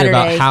the story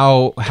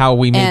about how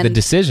we made the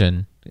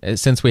decision.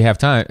 Since we have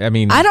time,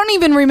 I don't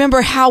even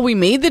remember how we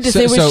made the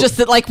decision. It was just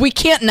that, we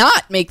can't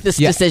not make this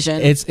decision.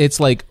 It's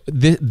like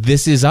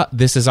this is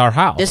our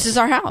house. This is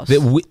our house.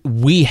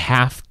 We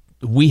have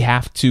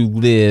to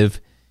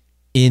live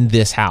in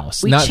this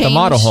house, not the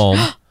model home.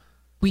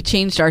 We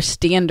changed our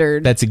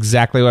standard. That's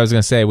exactly what I was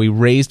going to say. We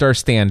raised our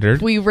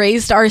standard. We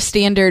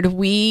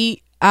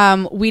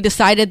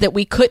decided that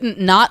we couldn't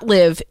not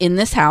live in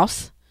this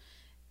house.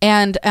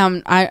 And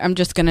I'm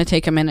just going to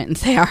take a minute and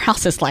say our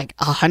house is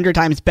 100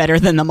 times better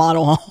than the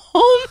model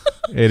home.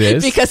 It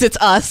is. Because it's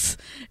us.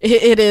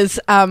 It is.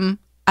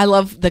 I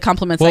love the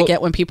compliments I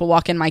get when people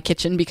walk in my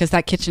kitchen, because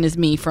that kitchen is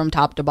me from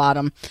top to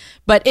bottom.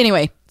 But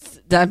anyway,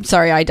 I'm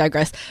sorry, I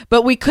digress.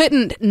 But we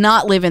couldn't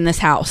not live in this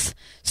house.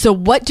 So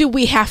what do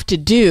we have to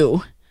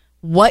do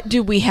what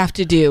do we have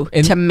to do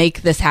to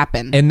make this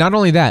happen? And not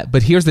only that,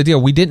 but here's the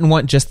deal. We didn't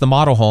want just the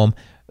model home.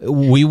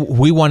 We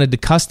wanted to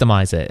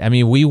customize it. I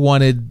mean, we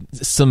wanted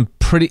some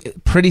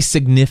pretty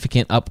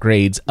significant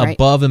upgrades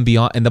above and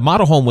beyond. And the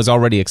model home was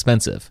already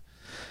expensive.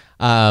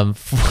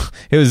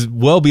 It was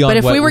well beyond. But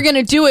if we were going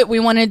to do it, we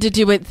wanted to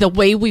do it the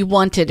way we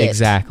wanted it.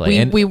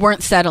 Exactly. We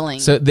weren't settling.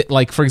 So,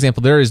 like for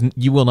example,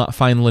 you will not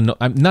find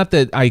linoleum. Not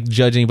that I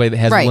judge anybody that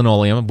has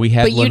linoleum. We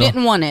had, but you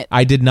didn't want it.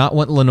 I did not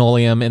want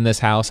linoleum in this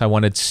house. I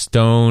wanted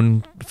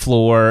stone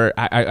floor.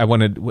 I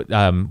wanted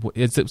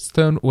is it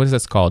stone? What is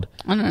this called?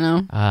 I don't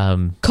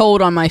know.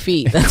 Cold on my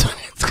feet. That's what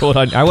it's cold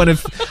on. I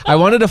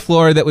wanted a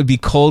floor that would be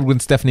cold when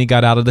Stephanie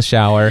got out of the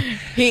shower.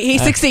 He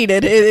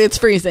succeeded. It's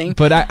freezing.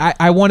 But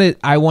I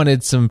wanted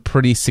some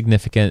pretty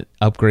significant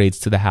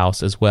upgrades to the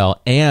house as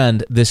well,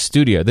 and the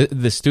studio.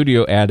 The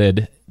studio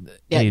added.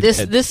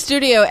 This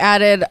studio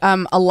added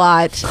a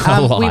lot.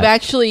 We've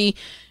actually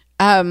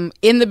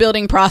in the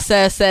building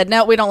process said,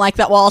 no, we don't like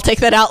that wall. Take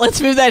that out. Let's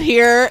move that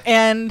here.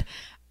 And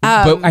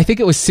but I think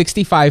it was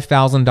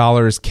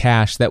 $65,000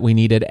 cash that we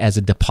needed as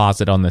a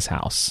deposit on this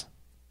house.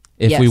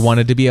 If we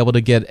wanted to be able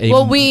to get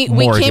a we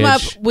came up.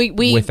 We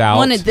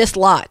wanted this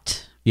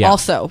lot. Yeah.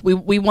 Also,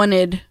 we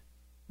wanted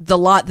the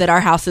lot that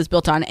our house is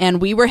built on, and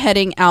we were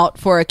heading out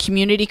for a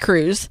community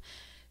cruise.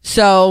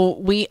 So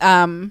we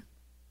that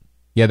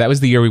was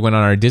the year we went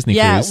on our Disney cruise.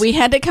 Yeah, we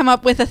had to come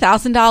up with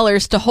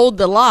 $1,000 to hold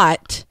the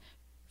lot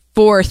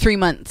for 3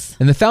 months.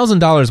 And the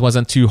 $1,000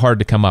 wasn't too hard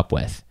to come up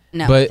with.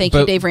 No, thank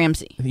you, Dave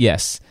Ramsey.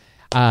 Yes.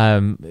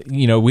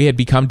 We had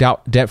become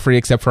debt free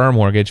except for our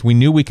mortgage. We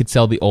knew we could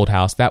sell the old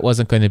house. That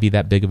wasn't going to be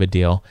that big of a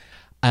deal.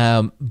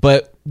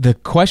 But the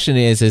question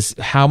is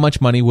how much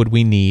money would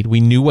we need? We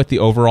knew what the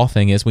overall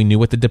thing is. We knew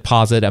what the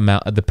deposit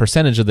amount, the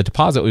percentage of the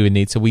deposit we would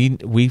need. So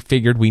we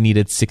figured we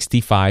needed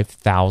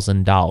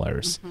 $65,000.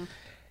 Mm-hmm.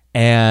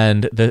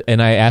 And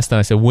I asked them,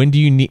 I said, when do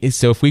you need,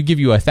 so if we give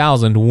you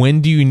 $1,000, when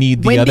do you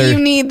need the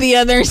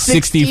other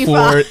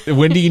 64?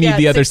 When do you need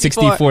the other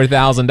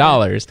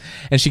 $64,000?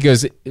 And she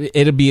goes,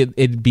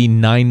 it'd be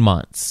 9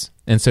 months.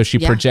 And so she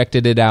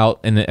projected it out,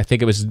 and I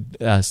think it was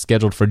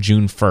scheduled for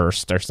June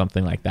 1st or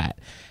something like that.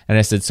 And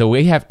I said, so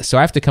I have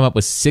to come up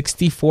with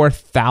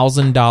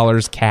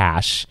 $64,000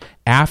 cash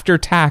after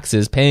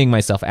taxes, paying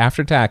myself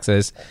after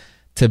taxes,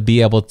 to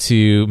be able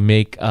to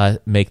make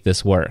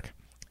this work.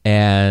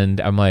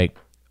 And I'm like,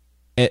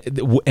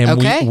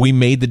 we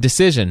made the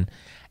decision.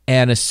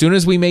 And as soon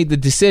as we made the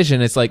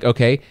decision, it's like,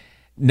 okay.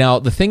 Now,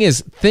 the thing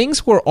is,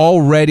 things were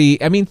already,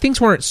 things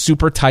weren't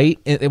super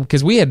tight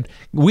because we had.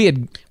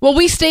 Well,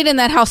 we stayed in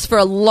that house for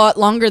a lot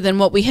longer than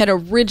what we had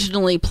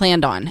originally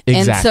planned on.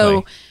 Exactly.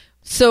 And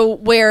so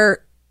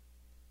where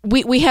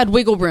we had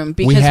wiggle room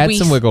because we had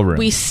some wiggle room.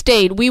 We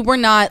stayed. We were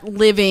not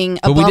living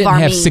above our means. But we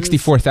didn't have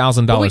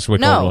 $64,000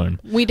 wiggle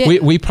room. We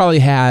didn't. We probably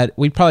had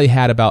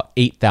about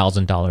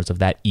 $8,000 of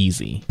that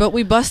easy. But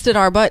we busted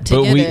our butt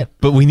to get it.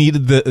 But we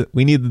needed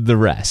the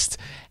rest.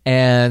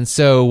 And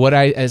so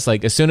as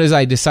soon as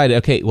I decided,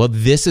 okay, well,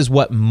 this is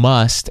what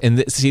must, and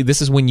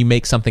this is when you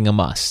make something a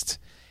must.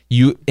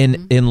 You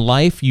in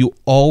life, you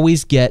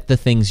always get the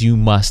things you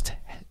must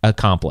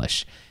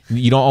accomplish.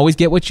 You don't always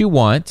get what you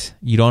want.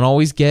 You don't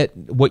always get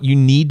what you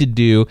need to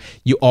do.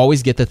 You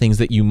always get the things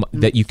that you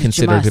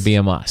consider to be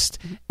a must.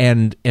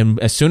 And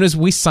as soon as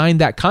we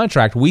signed that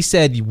contract, we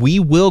said we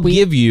will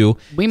give you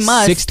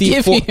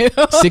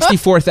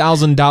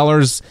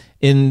 $64,000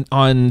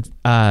 on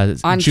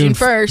June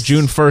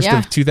 1st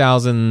of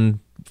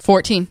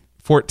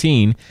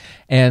 2014.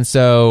 And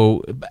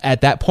so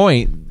at that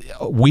point,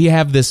 we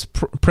have this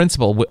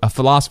principle, a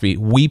philosophy: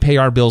 we pay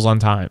our bills on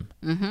time.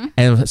 Mm-hmm.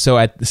 And so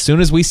as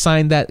soon as we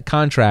signed that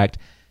contract,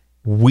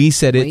 we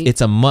said it's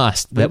a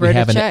must that we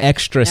have an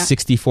extra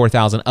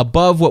 $64,000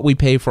 above what we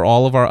pay for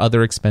all of our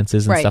other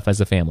expenses and stuff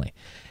as a family.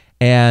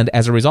 And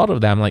as a result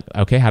of that, I'm like,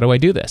 okay, how do I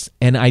do this?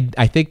 And I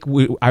think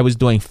I was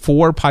doing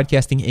 4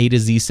 podcasting A to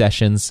Z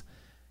sessions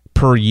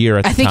per year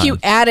at the time. I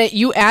think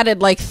you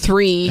added like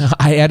 3.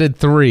 I added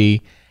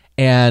 3.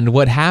 And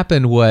what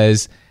happened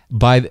was,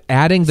 by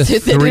adding the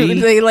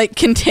 3, they like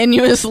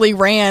continuously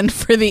ran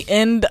for the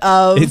end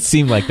of. It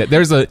seemed like that.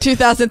 There's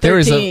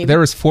 2013. There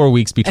was 4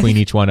 weeks between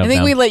each one of them. I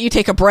think we let you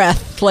take a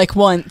breath like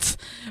once,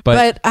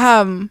 but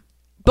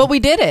we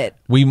did it.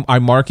 I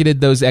marketed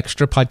those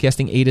extra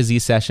podcasting A to Z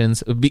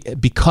sessions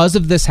because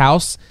of this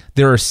house.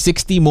 There are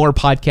 60 more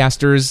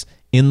podcasters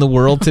in the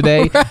world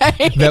today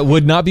that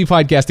would not be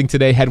podcasting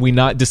today had we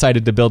not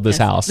decided to build this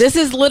house. This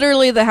is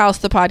literally the house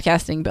that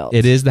podcasting built.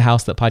 It is the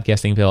house that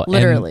podcasting built.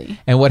 Literally.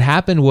 And what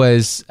happened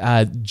was,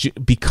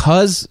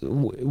 because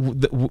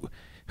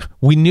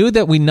we knew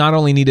that we not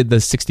only needed the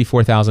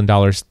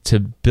 $64,000 to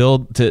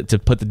build, to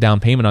put the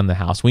down payment on the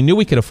house, we knew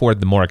we could afford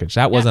the mortgage.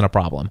 That wasn't a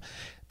problem.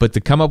 But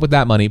to come up with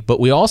that money, but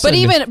we also...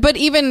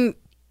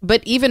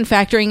 But even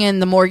factoring in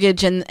the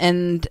mortgage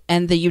and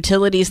the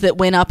utilities that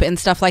went up and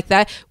stuff like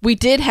that, we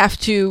did have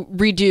to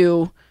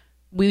redo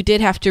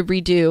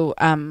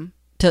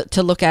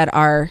to look at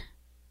our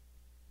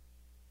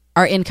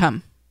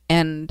income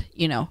and,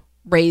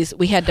 raise.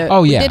 We had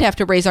to. We did have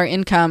to raise our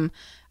income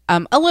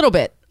a little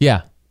bit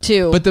Yeah.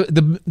 too. But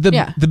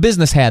the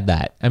business had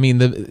that. I mean,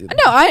 No,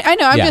 I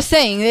know. I'm Yeah. just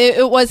saying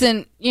it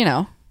wasn't,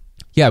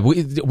 yeah,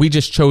 we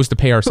just chose to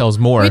pay ourselves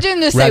more. we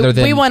didn't just say rather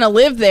than, we want to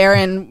live there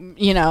and, I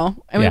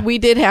mean, Yeah. we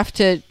did have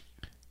to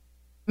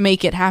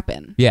make it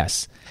happen.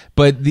 Yes.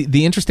 But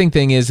the interesting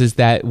thing is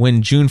that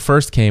when June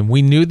 1st came,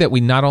 we knew that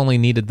we not only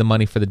needed the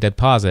money for the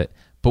deposit,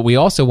 but we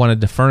also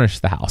wanted to furnish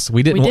the house.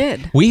 We didn't.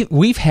 We did.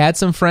 We've had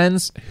some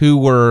friends who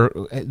were.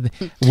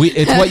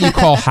 It's what you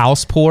call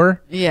house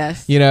poor.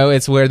 Yes.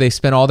 It's where they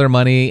spend all their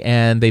money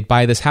and they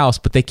buy this house,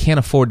 but they can't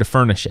afford to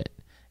furnish it.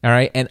 All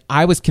right. And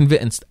I was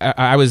convinced.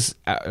 I was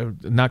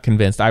not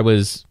convinced. I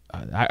was.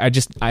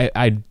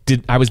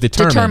 I was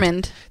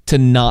determined to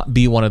not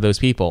be one of those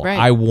people. Right.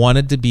 I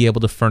wanted to be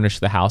able to furnish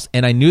the house,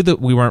 and I knew that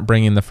we weren't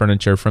bringing the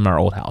furniture from our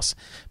old house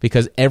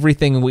because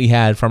everything we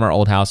had from our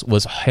old house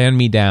was hand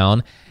me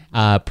down.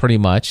 Pretty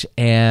much,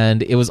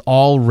 and it was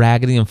all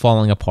raggedy and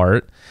falling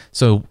apart.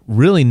 So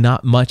really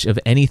not much of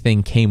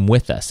anything came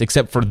with us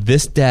except for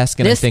this desk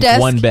and I think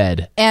one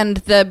bed. And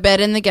the bed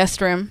in the guest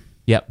room.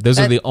 Yep, those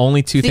are the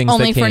only two things that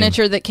came. The only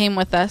furniture that came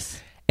with us.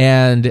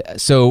 And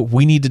so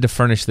we needed to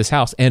furnish this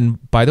house.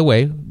 And by the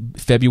way,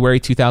 February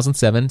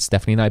 2007,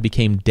 Stephanie and I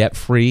became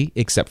debt-free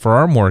except for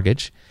our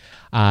mortgage.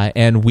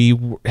 And we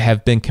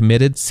have been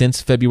committed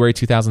since February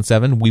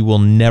 2007. We will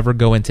never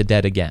go into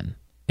debt again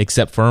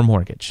except for our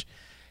mortgage.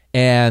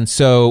 And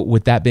so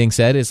with that being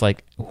said, it's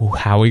like,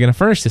 how are we going to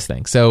furnish this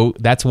thing? So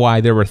that's why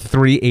there were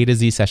 3 A to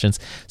Z sessions.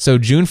 So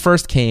June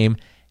 1st came.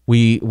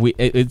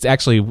 It's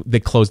actually, they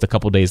closed a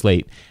couple days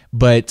late,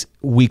 but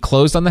we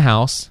closed on the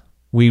house.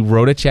 We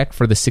wrote a check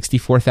for the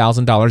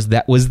 $64,000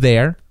 that was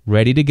there,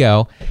 ready to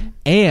go.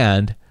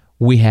 And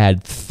we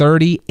had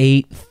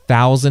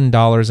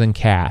 $38,000 in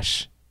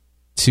cash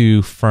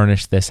to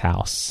furnish this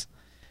house.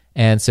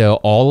 And so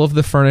all of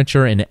the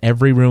furniture in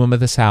every room of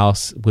this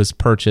house was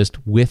purchased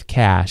with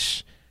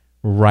cash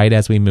right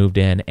as we moved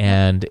in.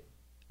 And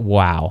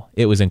wow,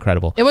 it was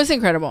incredible. It was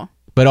incredible.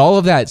 But all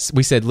of that,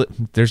 we said,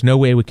 there's no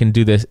way we can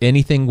do this,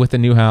 anything with the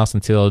new house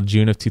until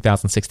June of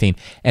 2016.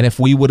 And if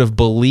we would have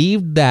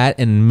believed that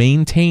and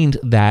maintained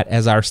that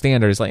as our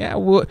standards, like,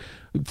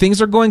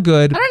 things are going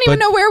good. I don't even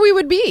know where we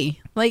would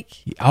be.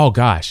 Oh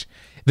gosh,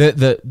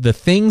 the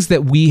things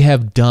that we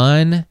have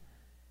done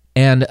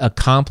and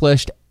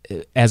accomplished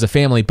as a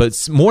family,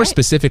 but more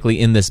specifically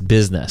in this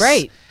business,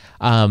 right?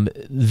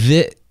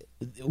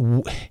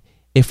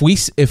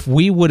 If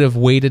we would have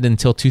waited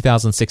until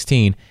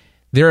 2016,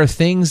 there are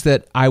things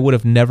that I would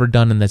have never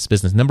done in this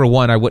business. Number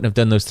one, I wouldn't have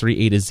done those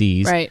 3 A to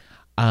Zs. Right.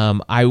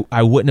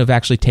 I wouldn't have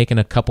actually taken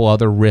a couple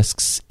other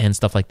risks and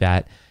stuff like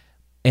that.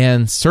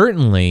 And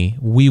certainly,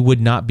 we would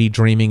not be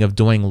dreaming of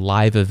doing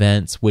live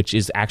events, which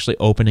is actually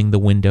opening the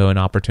window and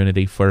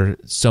opportunity for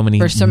so many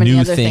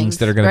new things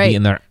that are going to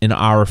be in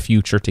our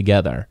future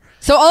together.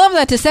 So all of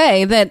that to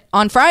say that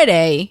on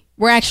Friday,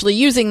 we're actually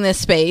using this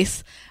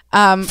space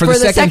for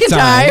the second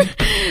time.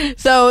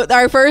 So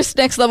our first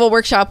Next Level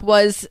workshop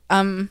was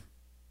in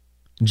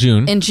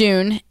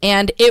June,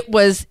 and it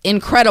was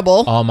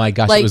incredible. Oh my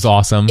gosh, it was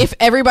awesome. If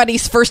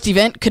everybody's first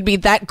event could be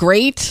that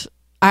great,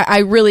 I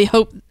really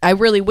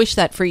wish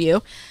that for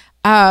you.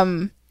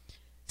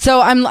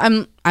 So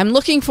I'm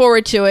looking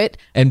forward to it.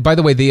 And by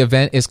the way, the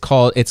event is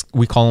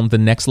we call them the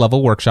Next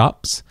Level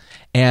Workshops.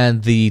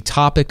 And the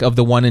topic of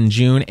the one in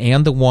June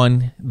and the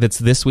one that's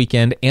this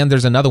weekend, and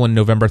there's another one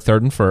November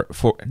 3rd and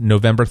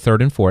November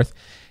 3rd and 4th.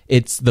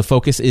 The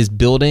focus is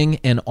building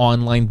an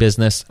online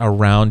business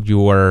around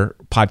your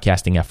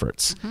podcasting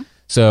efforts. Mm-hmm.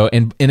 So,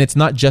 and it's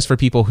not just for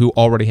people who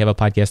already have a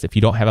podcast. If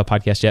you don't have a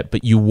podcast yet,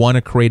 but you want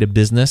to create a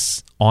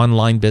business,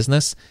 online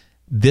business,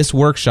 this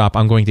workshop,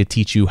 I'm going to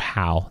teach you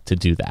how to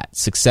do that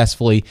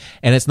successfully.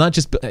 And it's not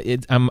just,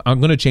 I'm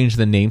going to change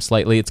the name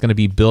slightly. It's going to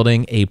be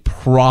building a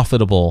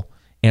profitable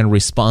and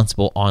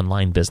responsible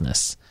online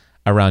business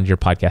around your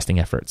podcasting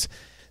efforts.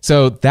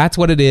 So that's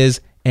what it is.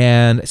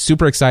 And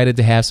super excited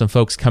to have some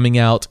folks coming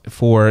out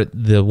for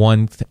the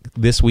one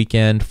this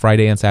weekend,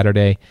 Friday and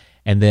Saturday.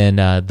 And then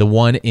the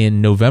one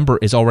in November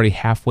is already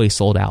halfway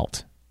sold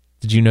out.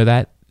 Did you know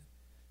that?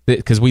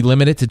 Because we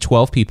limit it to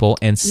 12 people,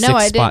 and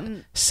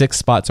 6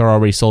 spots are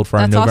already sold for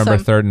our November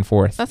 3rd and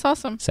 4th That's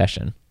awesome.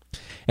 session.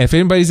 And if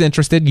anybody's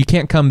interested, you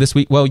can't come this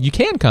week. Well, you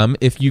can come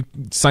if you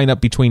sign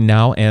up between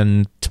now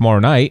and tomorrow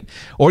night,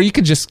 or you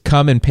can just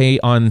come and pay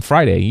on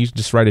Friday. You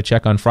just write a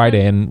check on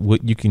Friday, and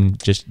you can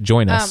just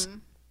join us.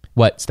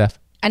 What, Steph?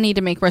 I need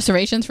to make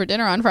reservations for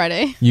dinner on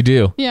Friday. You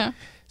do? Yeah.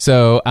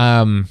 So,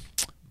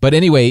 but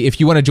anyway, if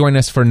you want to join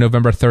us for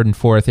November 3rd and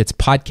 4th, it's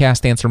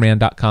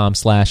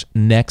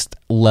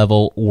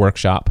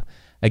podcastanswerman.com/next-level-workshop.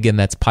 Again,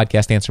 that's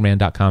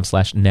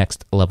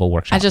podcastanswerman.com/next-level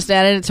workshop. I just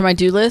added it to my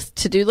to-do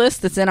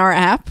list that's in our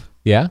app.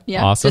 Yeah?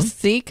 Awesome. Just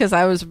see, because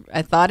I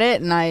thought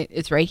it, and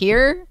it's right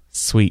here.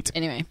 Sweet.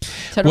 Anyway,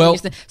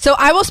 totally so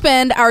I will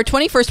spend our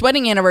 21st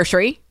wedding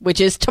anniversary, which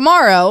is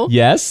tomorrow.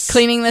 Yes.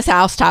 Cleaning this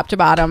house top to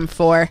bottom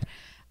for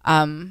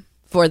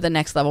the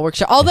Next Level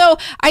workshop. Although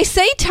I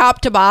say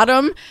top to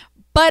bottom,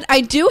 but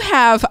I do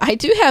have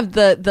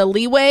the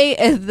leeway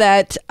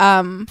that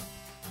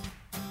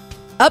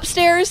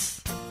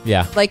upstairs,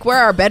 Yeah. like where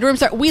our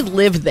bedrooms are, we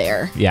live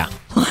there. Yeah.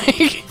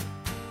 Like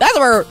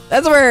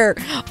that's where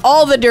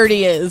all the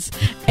dirty is.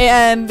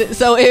 And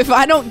so if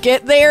I don't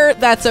get there,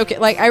 that's okay.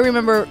 Like I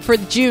remember for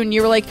June,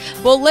 you were like,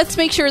 well, let's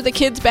make sure the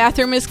kids'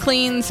 bathroom is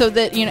clean so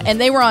that, you know,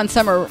 and they were on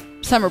summer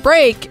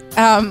break.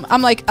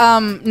 I'm like,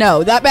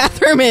 no, that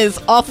bathroom is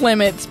off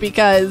limits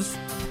because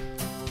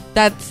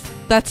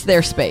that's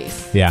their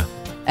space. Yeah.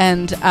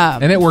 And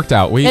it worked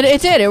out.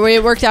 It did.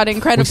 It worked out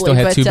incredibly. We still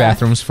had 2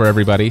 bathrooms for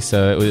everybody,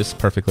 so it was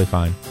perfectly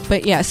fine.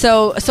 But yeah,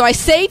 so I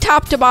say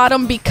top to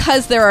bottom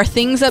because there are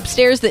things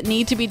upstairs that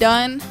need to be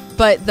done,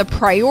 but the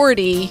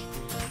priority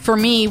for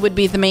me would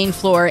be the main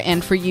floor,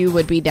 and for you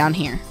would be down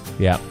here.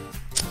 Yeah.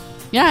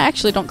 Yeah, I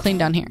actually don't clean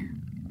down here.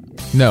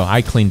 No,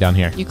 I clean down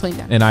here. You clean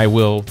down. And I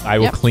will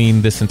Yep.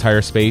 clean this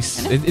entire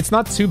space. It's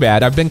not too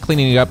bad. I've been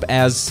cleaning it up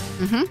as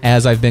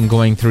I've been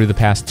going through the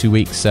past 2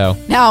 weeks. So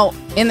Now,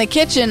 in the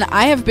kitchen,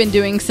 I have been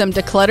doing some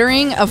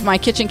decluttering of my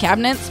kitchen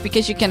cabinets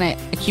because you can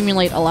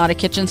accumulate a lot of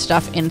kitchen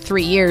stuff in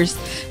 3 years.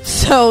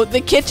 So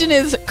the kitchen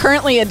is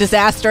currently a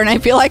disaster, and I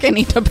feel like I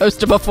need to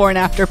post a before and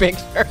after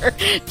picture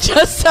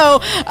just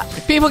so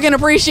people can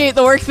appreciate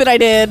the work that I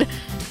did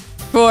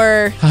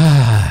for,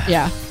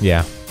 yeah.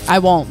 I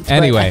won't. But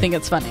Anyway. I think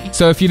it's funny.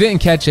 So if you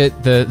didn't catch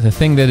it, the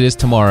thing that is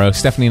tomorrow,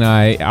 Stephanie and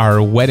I,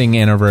 our wedding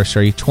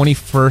anniversary,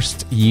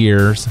 21st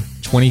years,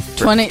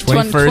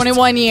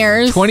 21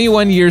 years.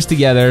 21 years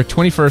together,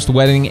 21st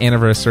wedding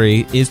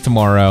anniversary is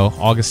tomorrow,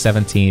 August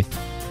 17th.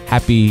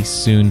 Happy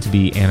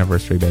soon-to-be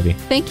anniversary, baby.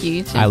 Thank you.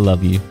 You too. I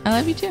love you. I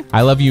love you too.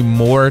 I love you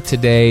more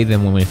today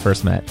than when we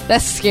first met.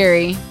 That's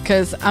scary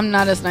because I'm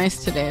not as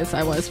nice today as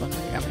I was when we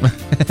got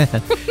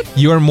married.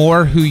 You are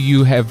more who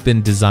you have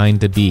been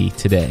designed to be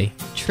today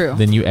True.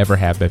 than you ever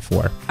have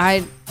before.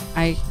 I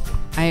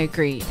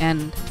agree.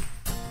 And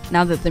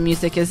now that the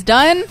music is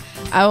done,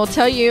 I will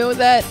tell you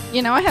that,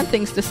 you know, I had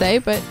things to say,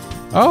 but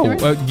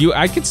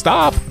I could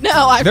stop.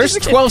 no, There's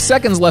 12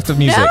 seconds left of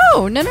music.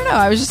 No.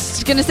 I was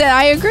just gonna say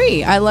I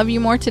agree. I love you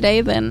more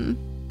today than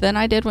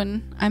I did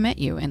when I met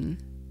you, and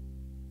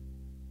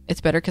it's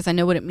better because I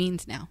know what it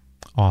means now.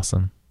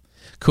 Awesome.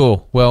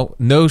 Cool. Well,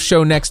 no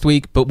show next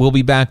week, but we'll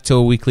be back to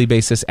a weekly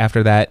basis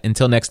after that.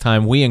 Until next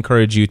time, we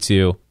encourage you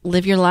to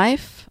live your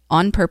life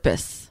on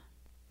purpose.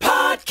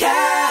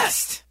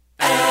 Podcast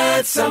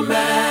Answer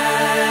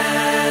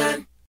Man.